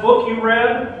last book you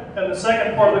read? And the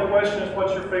second part of the question is,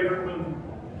 what's your favorite movie?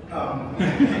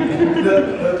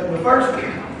 The first,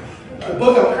 the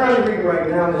book I'm currently reading right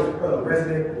now is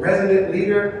Resident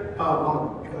Leader. I'm a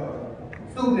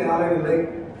student at Allen Lake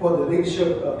for the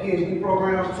leadership PhD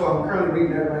program, so I'm currently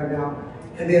reading that right now.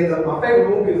 And then my favorite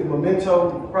movie is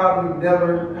Memento. You probably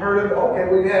never heard of it. Okay,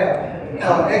 we have.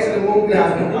 Excellent movie. I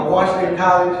watched it in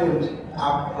college, and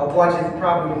I watch it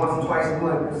probably once or twice a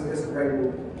month. It's a great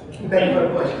movie. Thank you for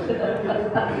the question.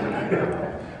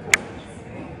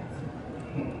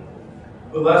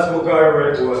 The last book I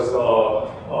read was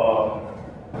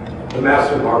The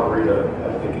Master and Margarita. I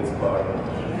think it's by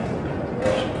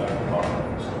Russian guy.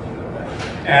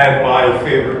 And my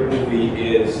favorite movie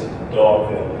is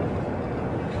Dogville.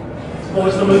 What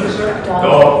was the movie, sir?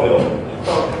 Dogville.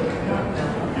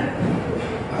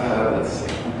 Let's see.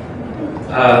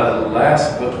 The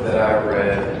last book that I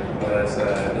read was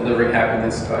Delivering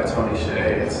Happiness by Tony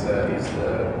Hsieh. He's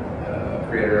the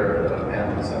creator of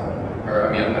Amazon. Or, I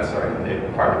mean, I'm not sorry,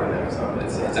 they're part of Amazon, but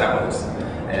it's Apple's.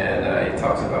 And he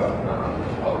talks about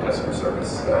all the customer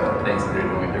service things that they're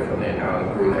doing differently and how he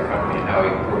grew their company and how he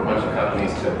grew a bunch of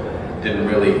companies that didn't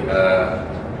really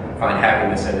find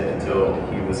happiness in it until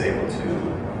he was able to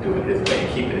do it his way and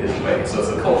keep it his way. So it's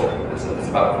a culture. It's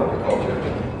about corporate culture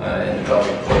and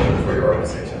developing culture for your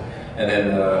organization. And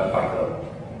then Fight Club.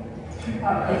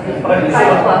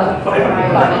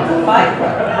 Fight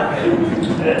Club.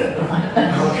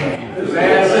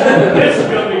 This is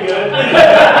going to be good.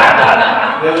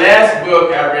 The last book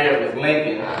I read was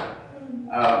Lincoln,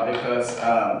 because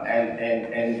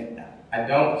and I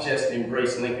don't just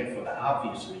embrace Lincoln for the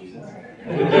obvious reasons,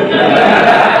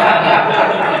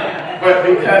 but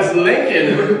because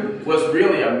Lincoln was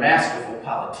really a masterful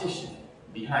politician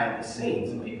behind the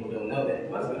scenes, and people don't know that. He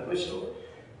wasn't a pushover.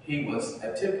 He was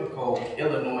a typical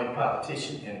Illinois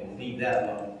politician, and we'll leave that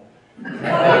alone.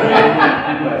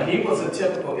 But he was a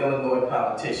typical Illinois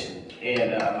politician,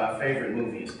 and my favorite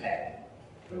movie is Patton.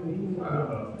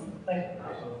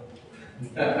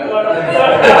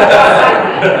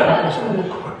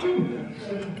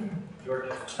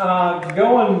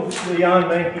 Going beyond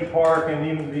Mahncke Park and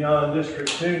even beyond District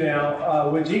 2 now,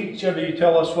 would each of you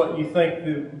tell us what you think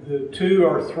the 2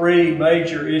 or 3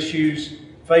 major issues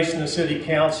facing the City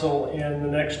Council in the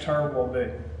next term will be?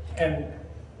 And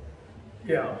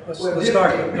yeah, let's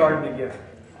start with Garden again.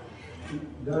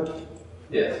 Done?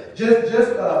 Yes.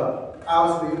 Just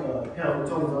obviously, Councilman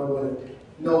Tony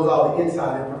knows all the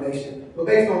inside information, but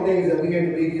based on things that we hear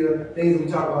in the media, things that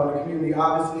we talk about in the community,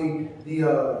 obviously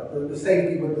the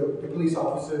safety with the police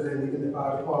officers and the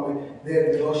fire department,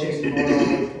 their negotiations going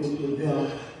on with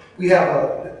them. We have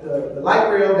the light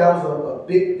rail. That was a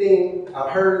big thing.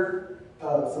 I've heard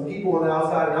some people on the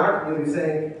outside in our community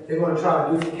saying they're going to try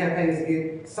to do some campaigns to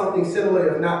get something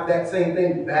similar, if not that same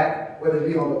thing, back, whether it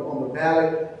be on the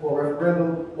ballot or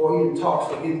referendum or even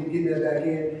talks of getting that back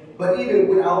in. But even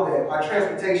without that, our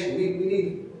transportation, we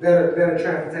need better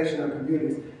transportation in our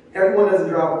communities. Everyone doesn't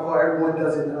drive a car, everyone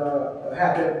doesn't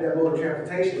have that mode of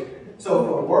transportation. So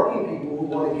for working people who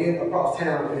want to get across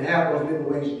town and have those minimum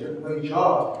wage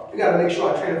jobs, we got to make sure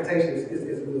our transportation is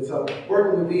good. So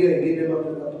working with VA and getting them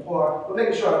up to par, but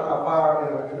making sure our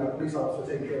fire and our police officers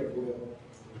are taken care of as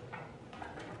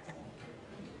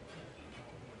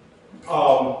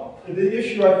well. The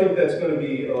issue I think that's going to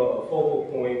be a focal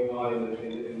point in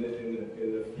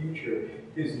the future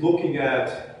is looking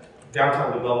at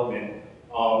downtown development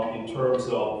in terms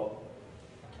of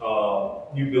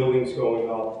new buildings going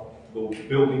up, those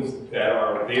buildings that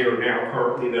are there now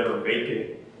currently that are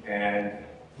vacant, and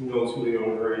who knows who the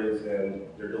owner is, and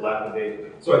they're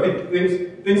dilapidated. So I think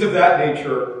things of that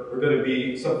nature are going to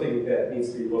be something that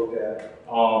needs to be looked at.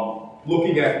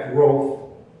 Looking at growth,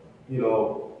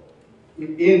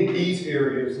 in these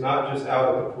areas, not just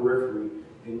out of the periphery,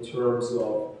 in terms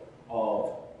of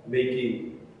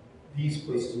making these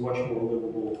places much more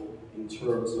livable in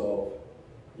terms of,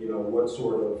 what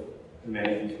sort of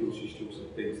amenities, grocery stores,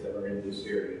 and things that are in this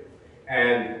area.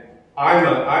 And I'm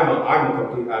a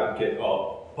complete advocate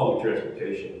of public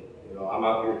transportation. I'm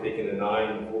out here taking a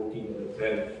 9, 14, and a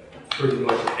 10 pretty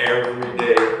much every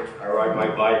day. I ride my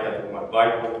bike, I take my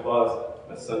bike on the bus.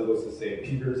 My son goes to St.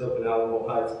 Peter's up in Alamo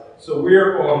Heights. So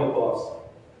we're on the bus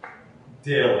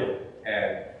daily.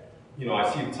 And,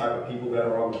 I see the type of people that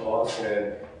are on the bus,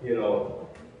 and,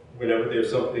 whenever there's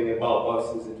something about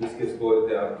buses, it just gets voted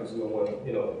down because no one,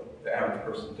 the average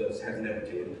person has never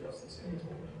taken the bus.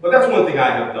 But that's one thing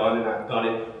I have done, and I've done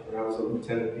it when I was a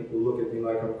lieutenant. People look at me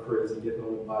like I'm crazy, getting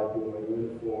on the bike, doing my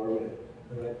uniform, and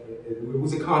Right? It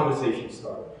was a conversation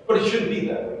starter. But it shouldn't be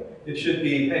that way. It should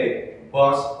be, hey,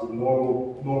 bus,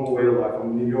 normal way of life.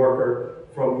 I'm a New Yorker,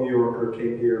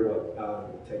 came here,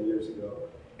 10 years ago.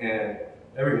 And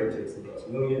everyone takes the bus.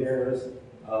 Millionaires,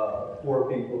 poor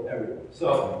people, everyone.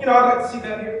 So, I'd like to see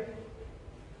that here.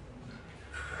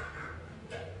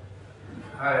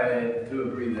 I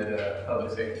do agree that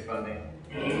public safety funding,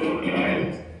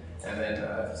 and then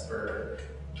just for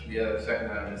the other second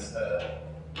item is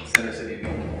center city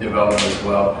development as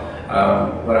well.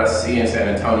 What I see in San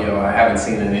Antonio, I haven't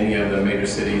seen in any of the major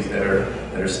cities that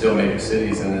are still major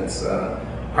cities, and it's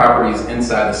properties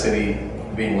inside the city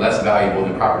being less valuable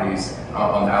than properties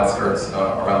on the outskirts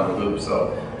around the loop.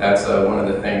 So that's one of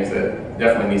the things that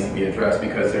definitely needs to be addressed,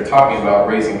 because they're talking about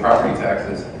raising property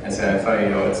taxes in San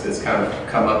Antonio. It's kind of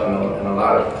come up in a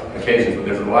lot of occasions, but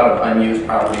there's a lot of unused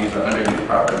properties or underused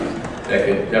properties that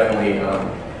could definitely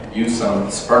use some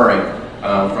spurring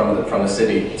from the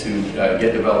city to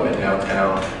get development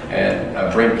downtown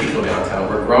and bring people downtown.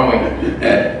 We're growing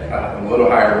at a little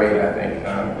higher rate, I think,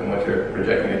 than what you're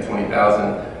projecting at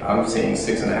 20,000. I'm seeing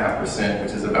 6.5%,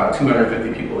 which is about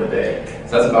 250 people a day.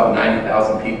 So that's about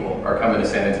 90,000 people are coming to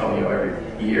San Antonio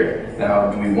every year.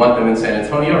 Now, do we want them in San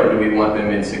Antonio, or do we want them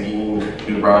in Seguin,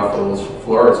 New Braunfels,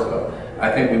 Floresville?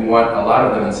 I think we want a lot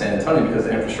of them in San Antonio because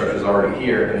the infrastructure is already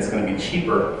here, and it's going to be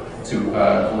cheaper to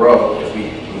grow if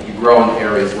we grow in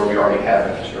areas where we already have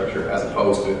infrastructure, as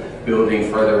opposed to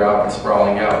building further out and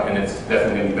sprawling out, and it's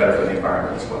definitely going to be better for the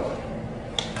environment as well.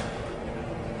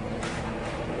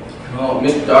 Well,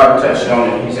 Mr. Darby touched on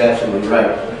it. He's absolutely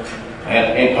right.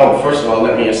 And first of all,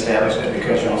 let me establish that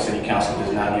because you're on city council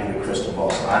does not give you a crystal ball,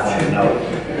 so I don't know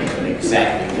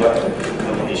exactly what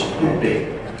the issue will be.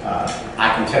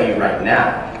 I can tell you right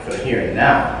now, for the here and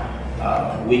now,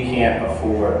 we can't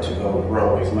afford to go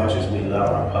broke as much as we love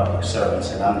our public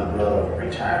servants, and I'm the brother of a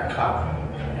retired cop,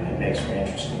 and it makes for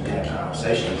interesting dinner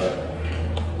conversation, but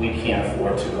we can't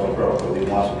afford to go broke, but we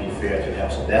want to be fair to them,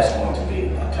 so that's going to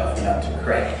be a tough nut to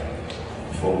crack.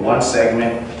 For one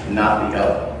segment, not the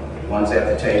other. One's at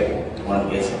the table,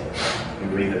 one isn't. You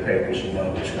read the papers, you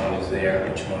know which one is there,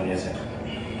 which one isn't.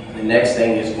 The next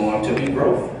thing is going to be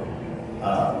growth.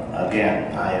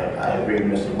 Again, I agree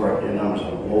with Mr. Work, your numbers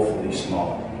are woefully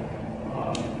small.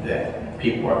 That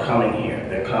people are coming here,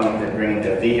 they're bringing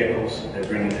their vehicles, they're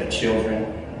bringing their children,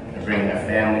 they're bringing their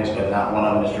families, but not one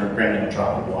of them is bringing a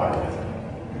drop of water with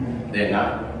them. They're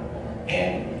not.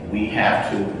 And we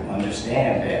have to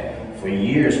understand that for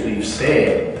years we've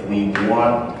said we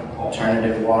want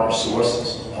alternative water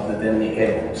sources other than the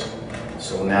Edwards.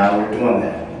 So now we're doing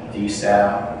that.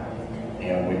 Desal,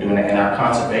 and we're doing it, and our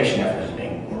conservation effort has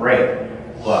been great.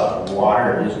 But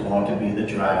water is going to be the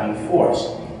driving force,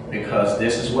 because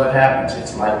this is what happens.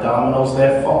 It's like dominoes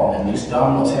that fall, and these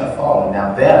dominoes have fallen.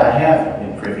 Now that I haven't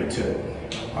been privy to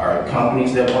are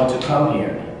companies that want to come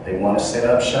here. They want to set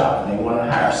up shop, and they want to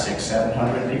hire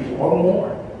 600-700 people or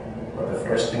more. But the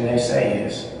first thing they say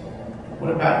is, what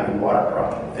about your water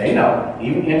problem? They know,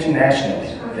 even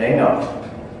internationally, they know.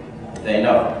 They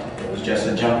know. It was just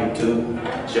a junket to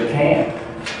Japan.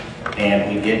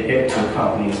 And we did get 2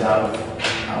 companies out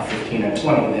of 15 or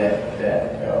 20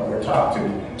 that were talked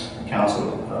to,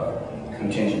 council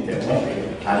contingent that went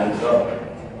there. I didn't go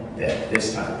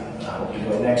this time. I hope you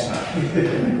go next time.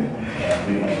 And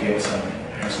we're going to get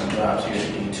some jobs here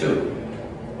to do too.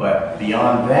 But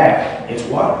beyond that, it's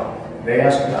water. They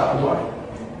ask about water.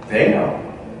 They know.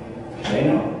 They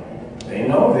know. They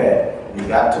know that we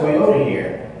got Toyota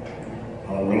here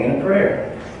on a wing and a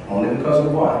prayer, only because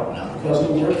of water, not because of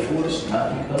the workforce,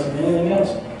 not because of anything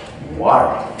else.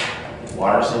 Water.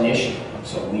 Water's an issue.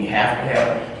 So we have to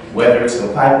have, whether it's the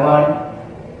pipeline,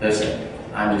 listen,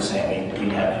 I'm just saying we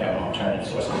have to have an alternative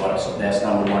source of water. So that's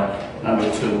number one.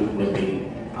 Number 2 would be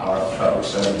our public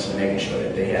servants and making sure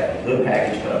that they have a good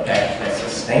package, but a package that's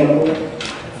sustainable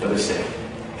for the city.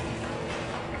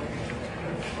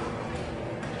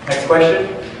 Next question?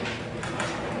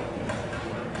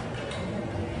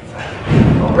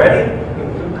 All ready?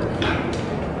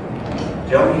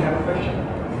 Joe, you have a question?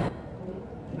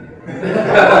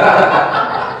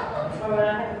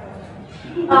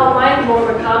 Mine's more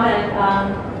of a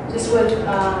comment, just with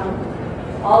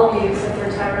all of you, except for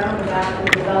Tyrone, about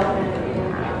the development in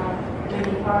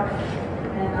Mahncke Park,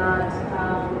 and not,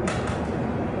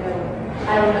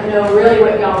 I don't know really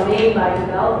what y'all mean by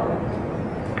development,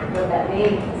 what that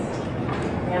means.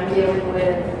 I'm dealing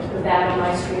with that on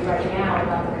my street right now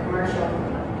about the commercial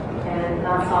and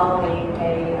not following a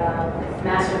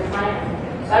master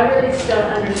plan. So I really just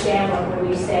don't understand when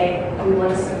you say we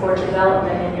want to support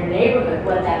development in your neighborhood,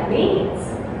 what that means.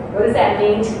 What does that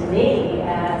mean to me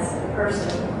as a person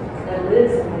that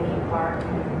lives in Mahncke Park.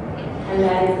 And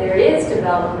that if there is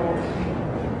development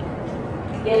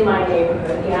in my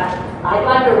neighborhood, yeah, I'd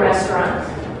like a restaurant.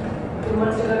 Who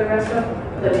wants to go to a restaurant?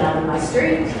 Live down in my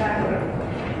street.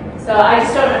 So I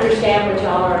just don't understand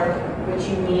what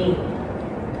you mean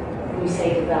when you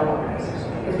say development.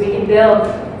 Because we can build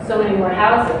so many more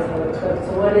houses.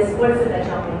 So what is it that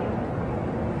y'all mean?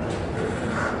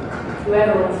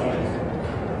 Whoever wants to answer.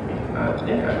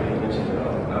 Yeah, I mentioned it.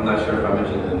 I'm not sure if I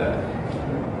mentioned it in that.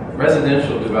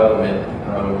 Residential development,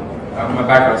 my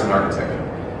background's in architecture.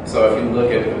 So if you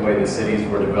look at the way the cities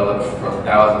were developed for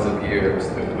thousands of years,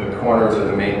 the corners of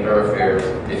the main thoroughfares,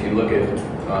 if you look at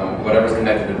whatever's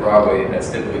connected to Broadway, that's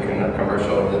typically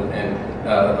commercial and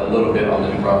a little bit on the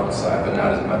New Brunswick side, but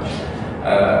not as much.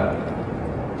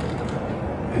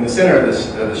 In the center of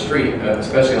the street,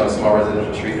 especially on a small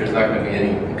residential street, there's not going to be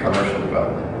any commercial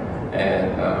development.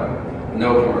 And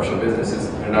no commercial businesses,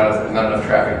 there's not enough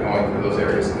traffic going through those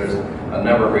areas, so there's a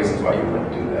number of reasons why you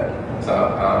wouldn't do that. So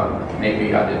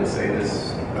maybe I didn't say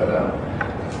this, but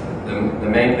the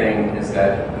main thing is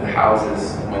that the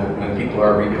houses, when people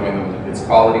are redoing them, it's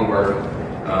quality work.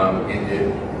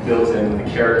 It builds in the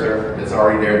character that's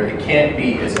already there. It can't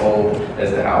be as old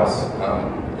as the house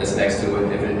that's next to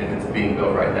it if it's being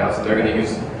built right now. So they're going to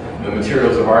use the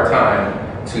materials of our time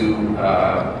to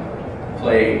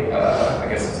play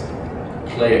against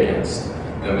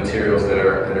the materials that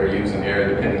are used in the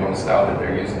area, depending on the style that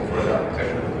they're using for the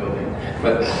architecture of the building.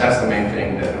 But that's the main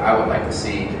thing that I would like to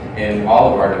see in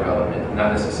all of our development,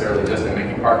 not necessarily just in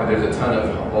Mahncke Park, but there's a ton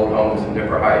of old homes in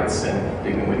Dipper Heights and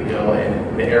Dignity Hill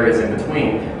and the areas in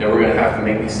between that we're going to have to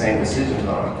make these same decisions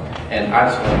on. And I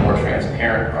just want a more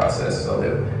transparent process so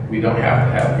that we don't have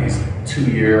to have these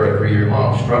 2-year or 3-year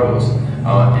long struggles,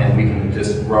 and we can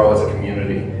just grow as a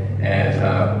community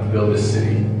and build this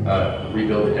city,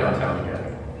 rebuild the downtown together.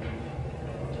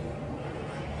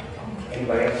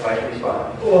 Anybody else like to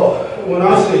respond? Well, when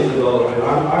I say development,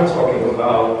 I'm talking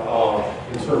about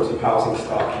in terms of housing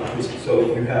stock. So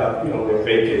you have, the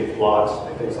vacant lots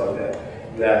and things like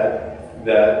that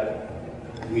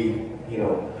we,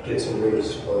 get some really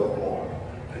spur on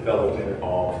development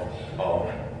of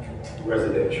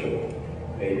residential,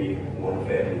 maybe 1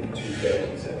 family, 2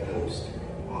 families at most.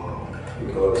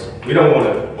 Because we don't want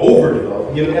to overdevelop,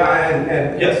 and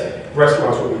yes,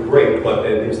 restaurants would be great, but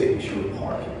then there's the issue of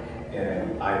parking.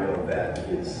 And I know that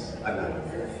because I'm not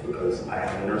aware because I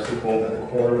have a nursing home at the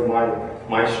corner of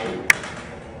my street,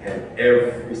 and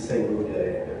every single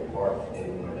day they're parked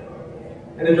in my driveway.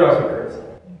 And it drives me crazy.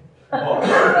 But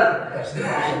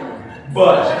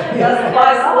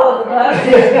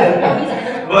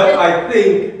I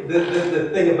think the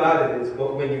thing about it is,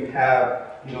 but when you have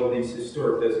these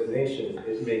historic designations,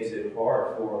 it makes it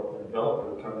hard for a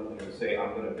developer to come in here and say,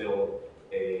 I'm going to build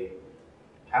a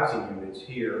housing units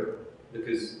here,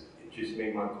 because it just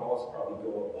made my cost probably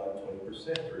go up by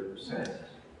 20%, 30%.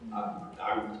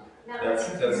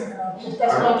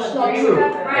 That's not true.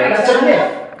 That's a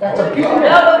myth. That's a pure myth.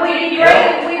 No, but we'd be great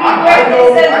if they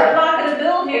said we're not going to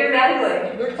build here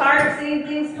because we're tired of seeing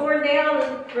things torn down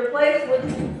and replaced with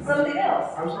something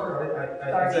else. I'm sorry,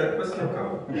 I said a question or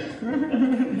comment?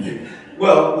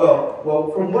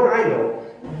 Well, from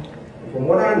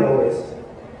what I know is,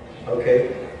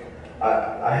 okay,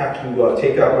 I have to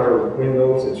take out my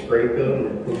windows and scrape them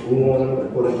and put glue on them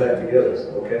and put them back together,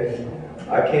 okay?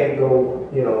 I can't go,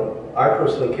 I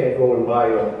personally can't go and buy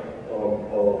a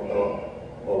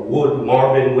wood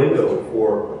Marvin window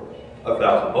for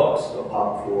 $1,000 a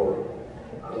pop for,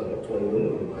 20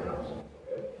 windows in my house.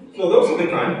 Okay? So those are the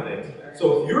kind of things.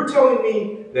 So if you're telling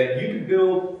me that you can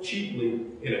build cheaply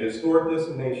in a historic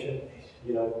destination,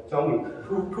 tell me,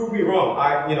 prove me wrong.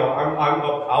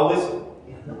 I'll listen.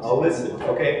 I'll listen,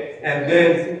 okay? And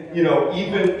then,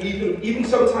 even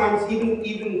sometimes,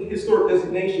 even historic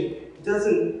designation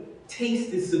doesn't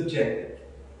taste as subjective.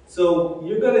 So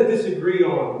you're gonna disagree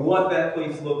on what that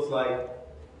place looks like,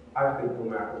 I think, no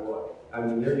matter what. I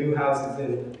mean, there are new houses that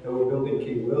were built in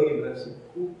King William, and I said,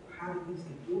 how did these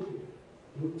get built here?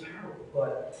 They look terrible,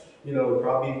 but,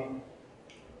 probably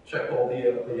check all the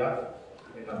items.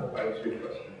 And I hope I answered your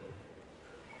question.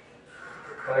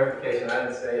 Clarification, I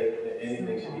didn't say that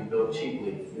anything should be built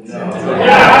cheaply. No.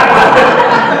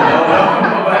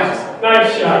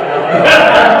 Nice shot.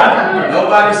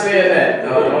 Nobody said that.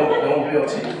 No, don't build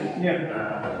cheaply.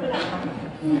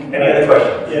 Any other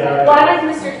questions? Yeah. Well, I'd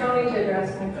like Mr. Tony to address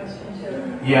my question too.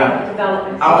 Yeah.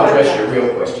 Development. I'll address your real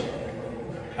question.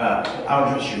 I'll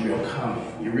address your real comment.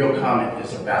 Your real comment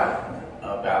is about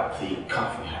about the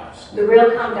coffee house. The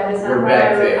real comment, that is not We're my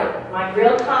back real there. comment. My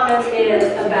real comment is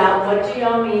about what do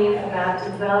y'all mean about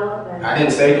development? I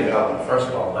didn't say development, first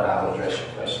of all, but I'll address your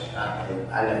question.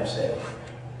 I never said it,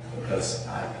 because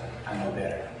I know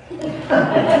better.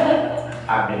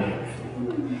 I've been here before.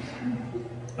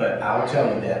 But I will tell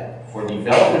you that for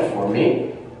development for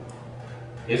me,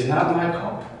 it's not my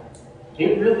call.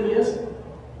 It really isn't.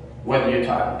 Whether you're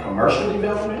talking commercial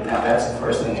development, now that's the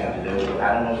first thing I have to do, but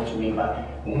I don't know what you mean by,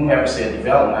 whomever said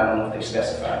development, I don't know if they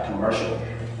specified commercial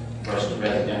versus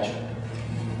residential.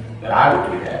 But I would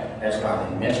do that. That's why I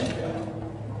didn't mention development,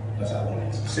 because I went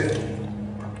in specifically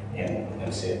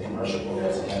and said commercial or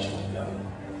residential development.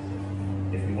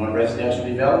 If you want residential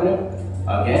development,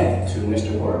 again, to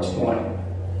Mr. Ward's point,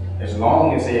 as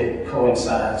long as it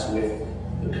coincides with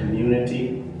the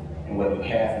community and what you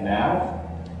have now,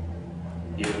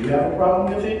 if you have a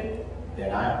problem with it,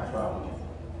 then I have a problem with it.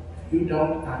 If you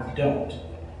don't, I don't.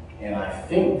 And I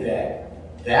think that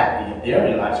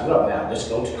therein lies, well, now let's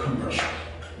go to commercial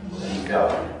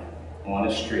development on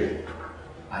the street.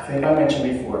 I think I mentioned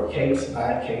before, case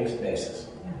by case basis.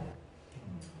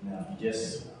 Now,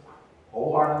 just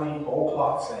wholeheartedly, whole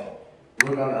cloth say,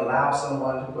 we're going to allow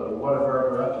someone to put a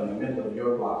Whataburger up in the middle of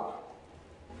your block.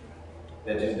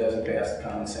 That just doesn't pass the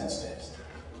common sense test.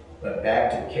 But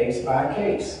back to case by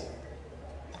case.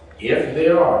 If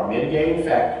there are mitigating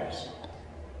factors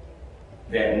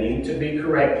that need to be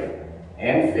corrected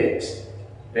and fixed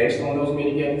based on those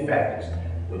mitigating factors,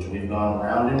 which we've gone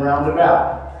round and round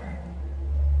about,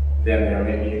 then there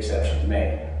may be exceptions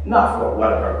made. Not for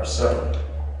Whataburger, certainly.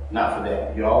 Not for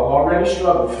that. You all already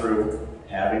struggled through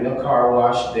having a car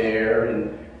wash there,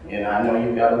 and I know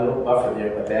you've got a little buffer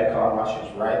there, but that car wash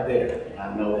is right there.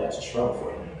 I know that's a struggle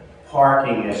for you.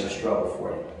 Parking is a struggle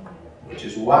for you, which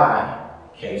is why,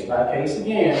 case by case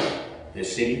again, the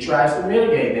city tries to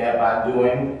mitigate that by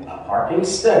doing a parking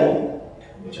study,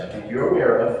 which I think you're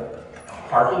aware of, a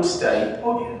parking study,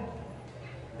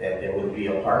 that there would be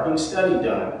a parking study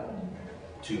done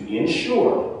to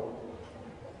ensure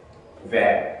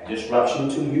that disruption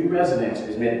to you residents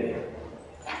is mitigated.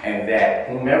 And that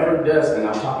whomever does, and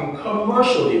I'm talking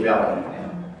commercial development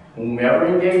now, whomever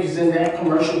engages in that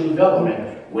commercial development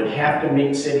would have to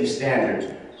meet city standards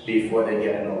before they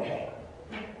get an okay.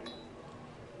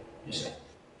 Yes, sir.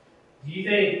 Do you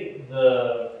think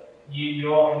many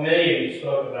of you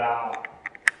spoke about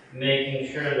making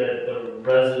sure that the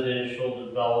residential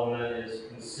development is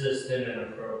consistent and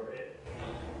appropriate?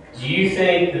 Do you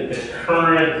think that the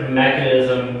current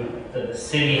mechanism that the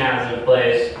city has in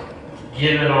place,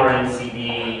 given our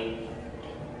NCD,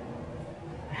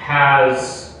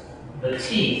 has the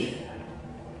teeth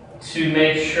to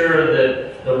make sure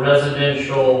that the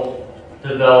residential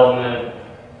development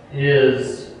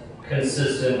is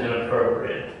consistent and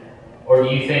appropriate? Or do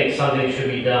you think something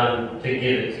should be done to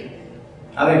give it teeth?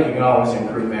 I think you can always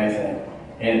improve anything.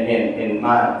 In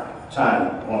my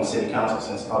time on the city council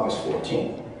since August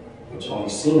 14th, which only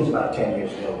seems like 10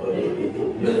 years ago, but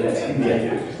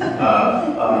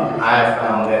I have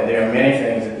found that there are many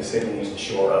things that the city needs to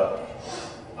shore up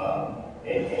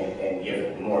and give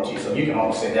it more teeth. So you can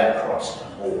almost say that across the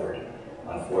board,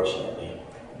 unfortunately,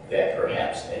 that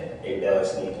perhaps it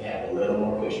does need to have a little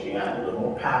more push behind it, a little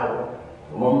more power, a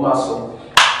little more muscle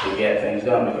to get things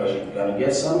done, because you're going to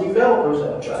get some developers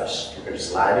that will try to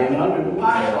slide in under the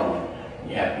wire on you.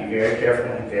 You have to be very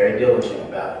careful and very diligent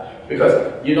about it,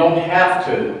 because you don't have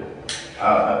to,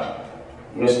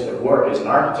 Mr. Work is an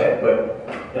architect, but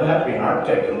you don't have to be an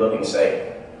architect to look and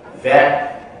say,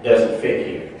 that doesn't fit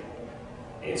here.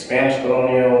 It's Spanish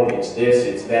colonial, it's this,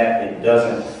 it's that, it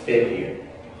doesn't fit here.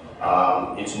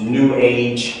 It's new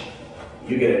age.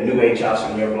 You get a new age house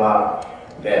in your block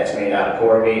that's made out of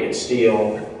corrugated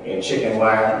steel and chicken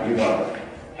wire, you're going to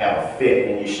have a fit,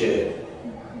 and you should.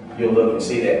 You'll look and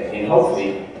see that, and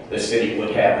hopefully the city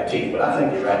would have the teeth. But I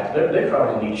think you're right. They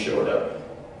probably need shored up.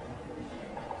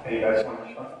 Any guys want to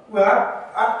share?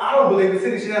 Well, I don't believe the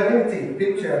city should have any teeth.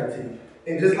 People should have teeth.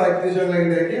 And just like this young lady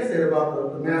that again said about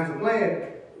the master plan,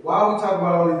 why are we talking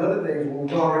about all these other things when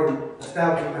we've already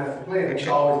established the master plan? We should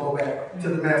always go back to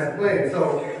the master plan. So,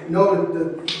 you know, the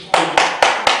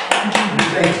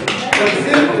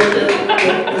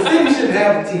city shouldn't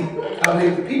have the teeth. I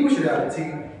believe the people should have the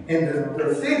teeth, and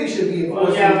the city should be enforcing.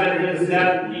 Well, yeah, but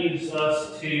that leads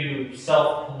us to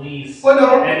self-police. Well,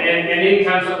 no. And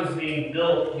anytime something's being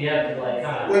built, we have to like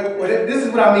kind of. This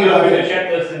is what I mean by a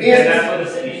checklist, and that's what the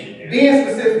city should do. Being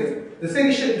specific, the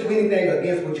city shouldn't do anything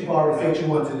against what you've already said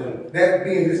you want to do. That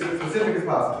being as specific as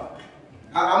possible.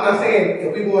 I'm not saying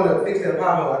if we want to fix that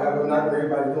pothole, I'm not going to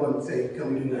everybody going and say,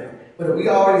 can we do that? But if we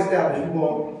already established we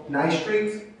want nice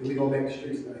streets, then we're going to make the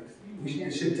streets nice.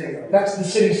 It should take. That's the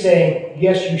city saying,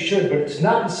 yes, you should, but it's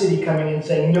not the city coming in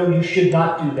saying, no, you should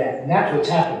not do that. And that's what's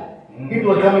happening.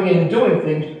 People are coming in and doing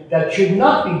things that should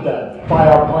not be done by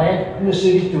our plan, and the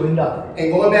city's doing nothing.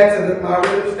 And going back to my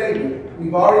original statement,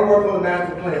 we've already worked on the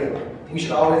master plan. We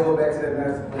should always go back to that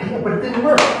master plan. Yeah, but it didn't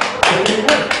work. It didn't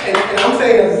work. And I'm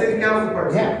saying as a city council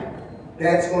person, Yeah.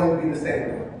 that's going to be the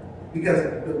standard. Because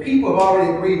the people have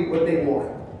already agreed what they want.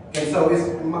 And so it's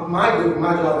my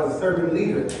job as a servant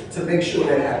leader to make sure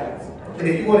that happens. And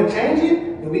if you want to change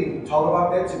it, then we can talk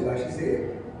about that too. Like she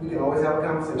said, we can always have a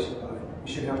conversation about it.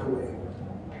 We shouldn't have to wait.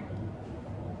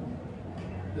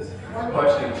 Just one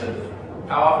question,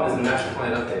 how often is the master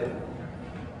plan updated?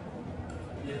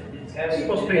 It's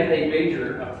supposed to be a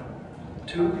major,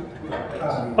 5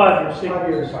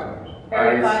 years.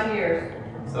 Every 5 years.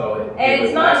 So And it was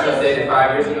it's not last just- updated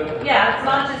 5 years ago? Yeah, it's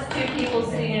not just two people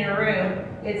sitting in a room.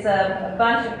 It's a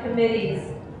bunch of committees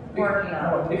working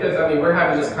on it. Because, I mean, we're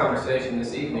having this conversation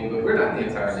this evening, but we're not the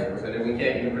entire neighborhood, and we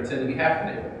can't even pretend to be half the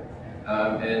neighborhood.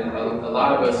 And a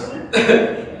lot of us,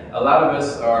 a lot of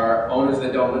us are owners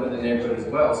that don't live in the neighborhood as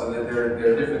well, so that there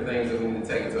are different things that we need to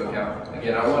take into account.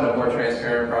 Again, I want a more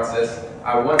transparent process.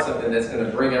 I want something that's going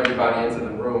to bring everybody into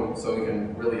the room so we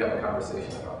can really have a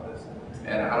conversation about this.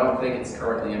 And I don't think it's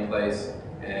currently in place,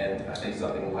 and I think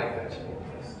something like that should be in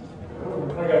place.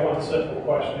 I got one simple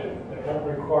question that won't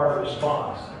require a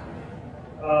response.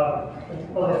 Of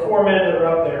the 4 men that are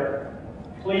up there,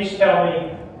 please tell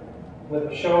me, with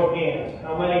a show of hands,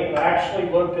 how many have actually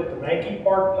looked at the Mahncke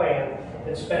Park plan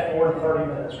and spent more than 30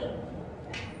 minutes with it?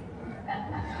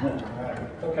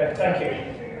 Okay, thank you.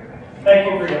 Thank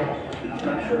you for your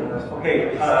answer. Okay,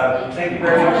 thank you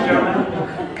very much, gentlemen.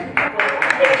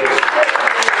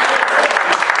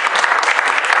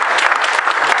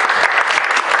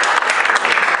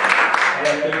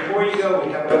 And before you go,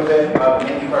 we have a little bit of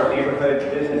Mahncke Park Neighborhood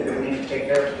business that we need to take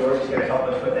care of. George is going to help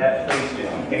us with that. Please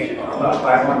just be patient for about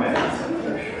 5 more minutes.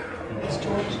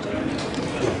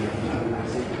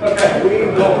 Okay, we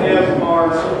will have our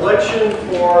election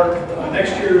for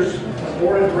next year's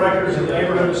Board of Directors of the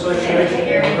Neighborhood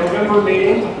Association November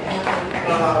meeting.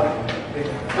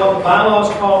 What the bylaws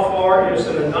call for is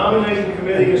that a nominating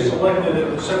committee is selected at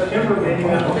the September meeting.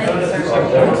 That was done at the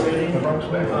September meeting.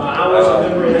 I was a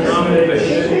member of the nominating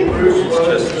committee. Bruce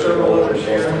was, and several others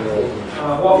here.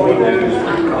 What we do is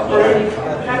we recruit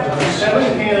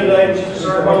 7 candidates to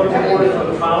serve on the board for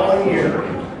the following year.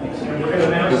 And we're going to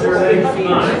announce their names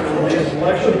tonight. For the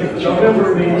election at the November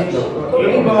meeting,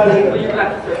 anybody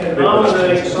can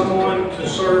nominate someone to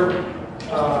serve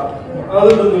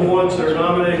other than the ones that are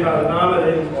nominated by the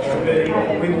nominating committee.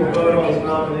 We will vote on the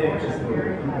nominees.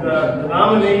 The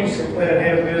nominees that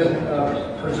have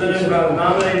been presented by the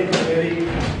nominating committee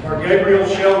are Gabriel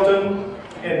Shelton,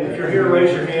 and if you're here,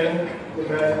 raise your hand.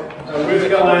 Okay. Ruth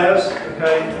Galaz.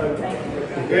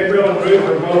 Okay. Gabriel and Ruth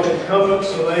are both incumbents,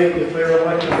 so if they're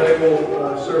elected, they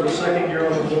will serve a 2nd year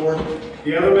on the board.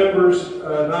 The other members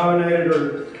nominated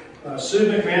are Sue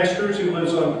McMasters, who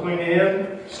lives on Queen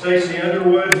Anne, Stacy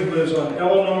Underwood, who lives on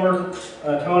Eleanor,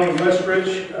 Tony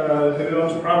Westridge, who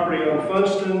owns property on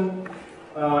Funston,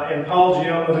 and Paul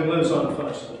Giona, who lives on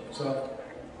Funston. So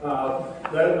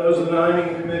those are the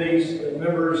nominating committee's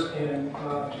members, and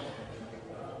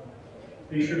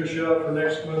be sure to show up for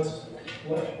next month's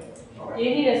election. Do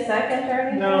you need a second or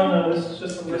anything? No, this is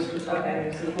just a list of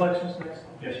elections next.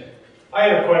 Yes, sir. I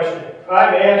have a question.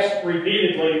 I've asked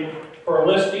repeatedly for a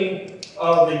listing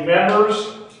of the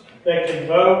members that can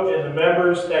vote and the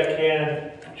members that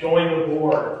can join the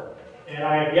board. And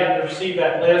I have yet to receive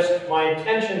that list. My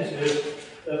intentions is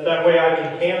that way I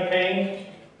can campaign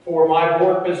for my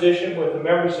board position with the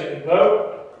members that can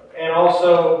vote, and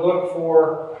also look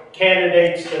for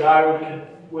candidates that I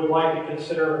would like to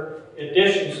consider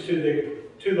additions to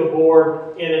the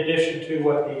board in addition to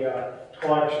what the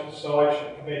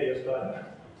selection committee has done.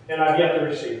 And I've yet to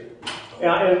receive it.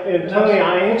 And Tony,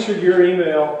 I answered your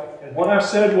email, and what I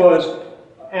said was,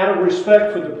 out of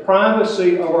respect for the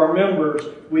privacy of our members,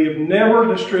 we have never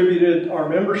distributed our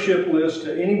membership list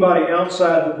to anybody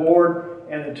outside the board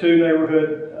and the 2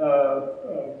 neighborhood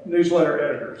newsletter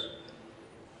editors.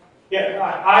 Yeah,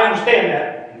 I understand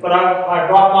that, but I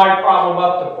brought my problem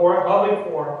up to public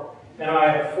forum, and I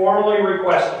have formally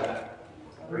requested that.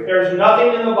 There's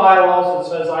nothing in the bylaws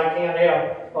that says I can't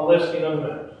have a listing of the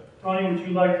members. Tony, would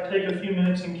you like to take a few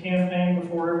minutes in campaign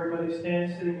before everybody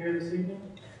stands sitting here this evening?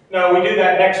 No, we do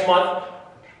that next month.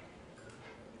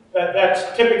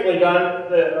 That's typically done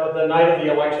the night of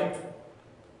the election.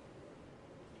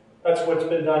 That's what's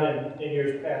been done in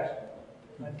years past.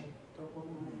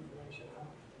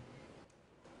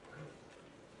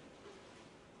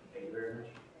 Thank you very much.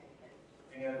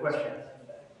 Any other questions?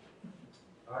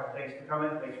 All right, thanks for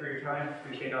coming. Thanks for your time.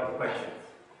 Appreciate all the questions.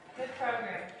 Good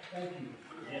program. Thank you.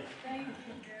 Thank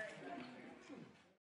you.